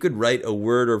 If you could write a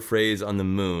word or phrase on the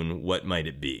moon, what might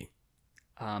it be?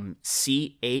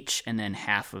 CH and then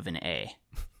half of an A.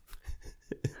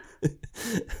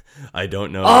 I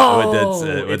don't know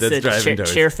what that's driving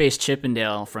towards. Chairface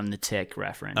Chippendale from the Tick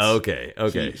reference. Okay.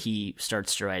 He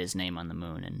starts to write his name on the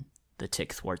moon, and the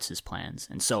Tick thwarts his plans.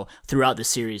 And so throughout the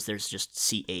series, there's just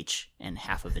CH and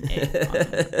half of an A.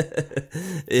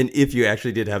 And if you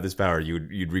actually did have this power,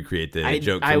 you'd recreate the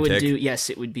joke from Tick?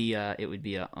 Yes, it would be a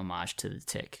homage to the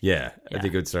Tick. Yeah, I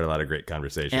think it would start a lot of great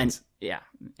conversations. And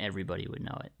everybody would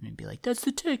know it. And it'd be like, that's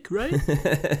the Tick, right?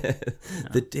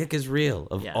 The Tick is real.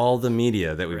 Of all the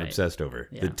media that we've obsessed over,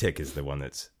 Yeah. the Tick is the one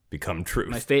that's become truth.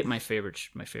 My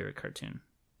favorite cartoon.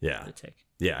 Yeah. The Tick.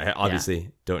 Yeah, I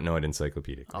obviously don't know it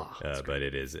encyclopedically, but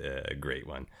it is a great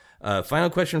one. Final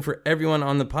question for everyone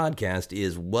on the podcast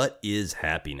is, what is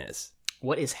happiness?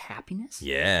 What is happiness?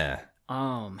 Yeah.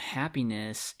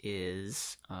 Happiness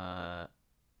is, I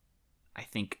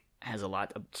think, has a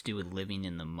lot to do with living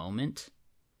in the moment,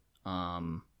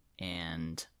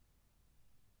 and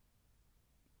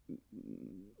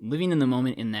living in the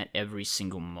moment in that every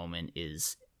single moment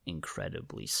is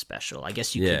incredibly special. I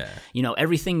guess you can,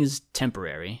 everything is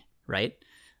temporary, right?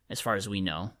 As far as we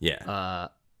know. Yeah.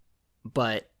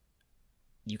 But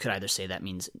you could either say that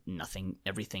means nothing,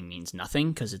 everything means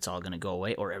nothing because it's all going to go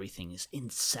away, or everything is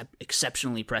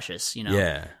exceptionally precious,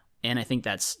 Yeah. And I think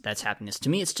that's happiness. To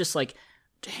me, it's just like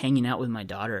hanging out with my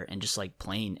daughter and just like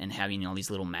playing and having all these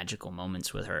little magical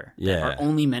moments with her that are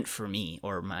only meant for me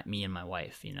or me and my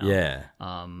wife, Yeah.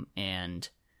 And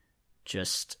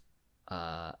just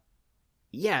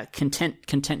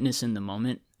contentness in the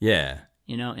moment. Yeah.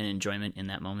 And enjoyment in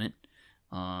that moment.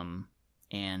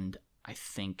 And I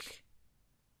think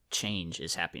change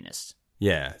is happiness.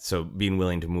 Yeah, so being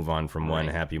willing to move on from one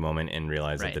happy moment and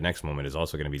realize that the next moment is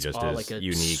also going to be just as like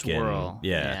unique. Swirl. And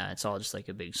yeah, it's all just like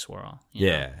a big swirl.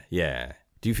 Yeah.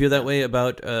 Do you feel that way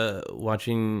about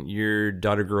watching your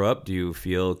daughter grow up? Do you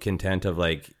feel content of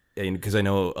like, because I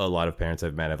know a lot of parents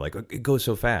I've met have like, it goes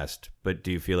so fast, but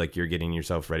do you feel like you're getting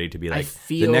yourself ready to be like,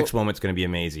 the next moment's going to be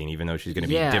amazing, even though she's going to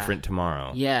be different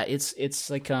tomorrow? Yeah, it's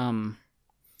like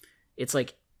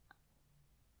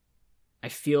I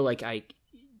feel like I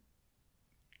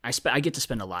get to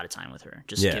spend a lot of time with her,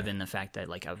 just given the fact that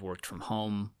like I've worked from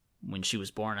home. When she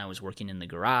was born, I was working in the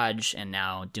garage, and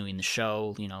now doing the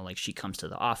show, like she comes to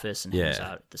the office and hangs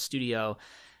out at the studio.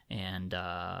 And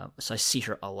so I see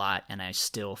her a lot, and I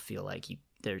still feel like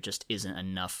there just isn't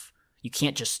enough. You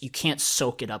can't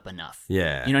soak it up enough.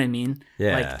 Yeah. You know what I mean?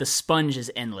 Yeah. Like the sponge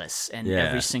is endless, and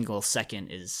every single second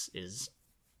is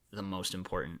the most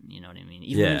important. You know what I mean?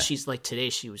 Even when she's like today,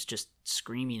 she was just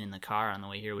screaming in the car on the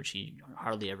way here, which she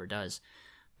hardly ever does.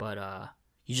 But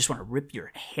you just want to rip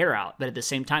your hair out, but at the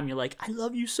same time, you're like, I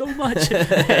love you so much.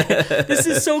 This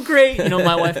is so great.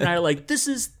 My wife and I are like, this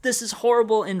is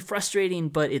horrible and frustrating,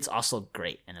 but it's also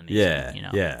great and amazing.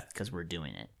 Because we're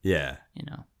doing it. Yeah.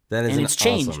 That is, and it's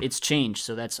change. Awesome. It's change.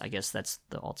 So I guess that's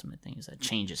the ultimate thing, is that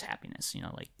change is happiness.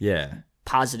 Like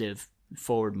positive,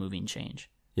 forward-moving change.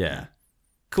 Yeah.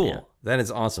 Cool. Yeah. That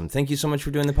is awesome. Thank you so much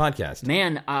for doing the podcast.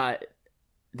 Man,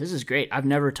 this is great. I've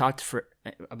never talked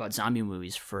about zombie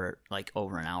movies for like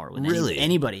over an hour with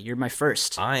anybody. You're my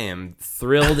first. I am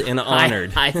thrilled and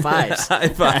honored. High fives. High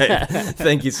five.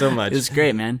 Thank you so much. It's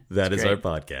great, man. That is our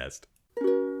podcast.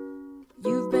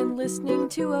 You've been listening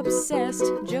to Obsessed.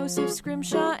 Joseph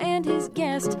Scrimshaw and his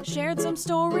guest shared some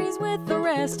stories with the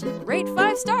rest. Rate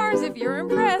 5 stars if you're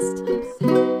impressed.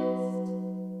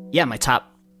 Yeah, my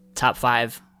top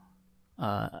 5.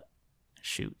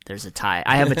 Shoot, there's a tie.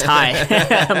 I have a tie.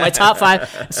 My top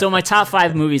 5. So my top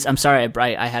 5 movies. I'm sorry,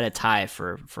 I had a tie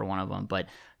for one of them, but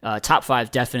top 5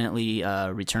 definitely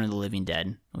Return of the Living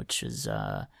Dead, which is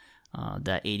the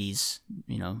 80s.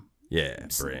 Yeah,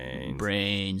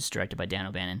 Brains, directed by Dan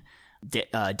O'Bannon.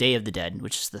 Day of the Dead,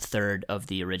 which is the third of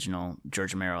the original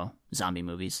George Romero zombie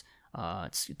movies.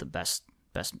 It's the best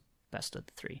of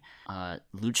the 3.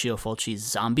 Lucio Fulci's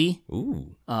Zombie.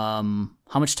 Ooh.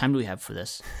 How much time do we have for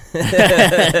this?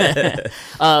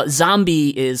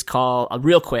 Zombie is called,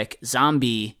 real quick,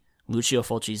 Lucio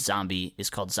Fulci's Zombie is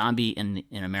called Zombie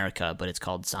in America, but it's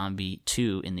called Zombie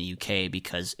 2 in the UK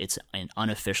because it's an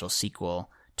unofficial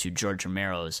sequel to George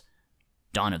Romero's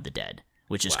Dawn of the Dead,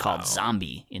 which is called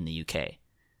Zombie in the UK.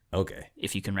 Okay.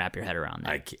 If you can wrap your head around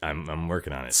that. I'm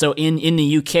working on it. So in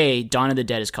the UK, Dawn of the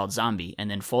Dead is called Zombie, and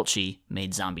then Fulci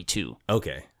made Zombie 2.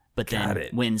 Okay. But then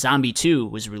when Zombie 2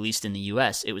 was released in the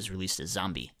US, it was released as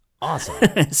Zombie.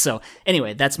 Awesome. So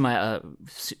anyway, that's my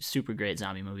super great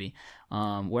zombie movie.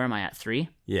 Where am I at? 3?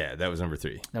 Yeah, that was number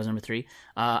 3. That was number 3.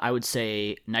 I would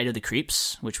say Night of the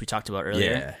Creeps, which we talked about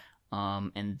earlier. Yeah.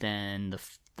 And then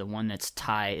the one that's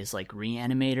tie is like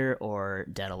Reanimator or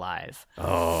Dead Alive.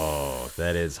 Oh,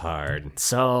 that is hard.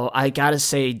 So I gotta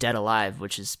say Dead Alive,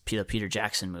 which is the Peter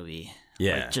Jackson movie.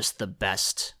 Yeah. Like just the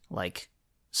best, like,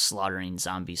 slaughtering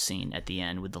zombie scene at the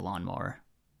end with the lawnmower.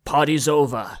 Party's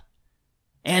over.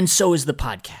 And so is the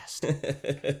podcast.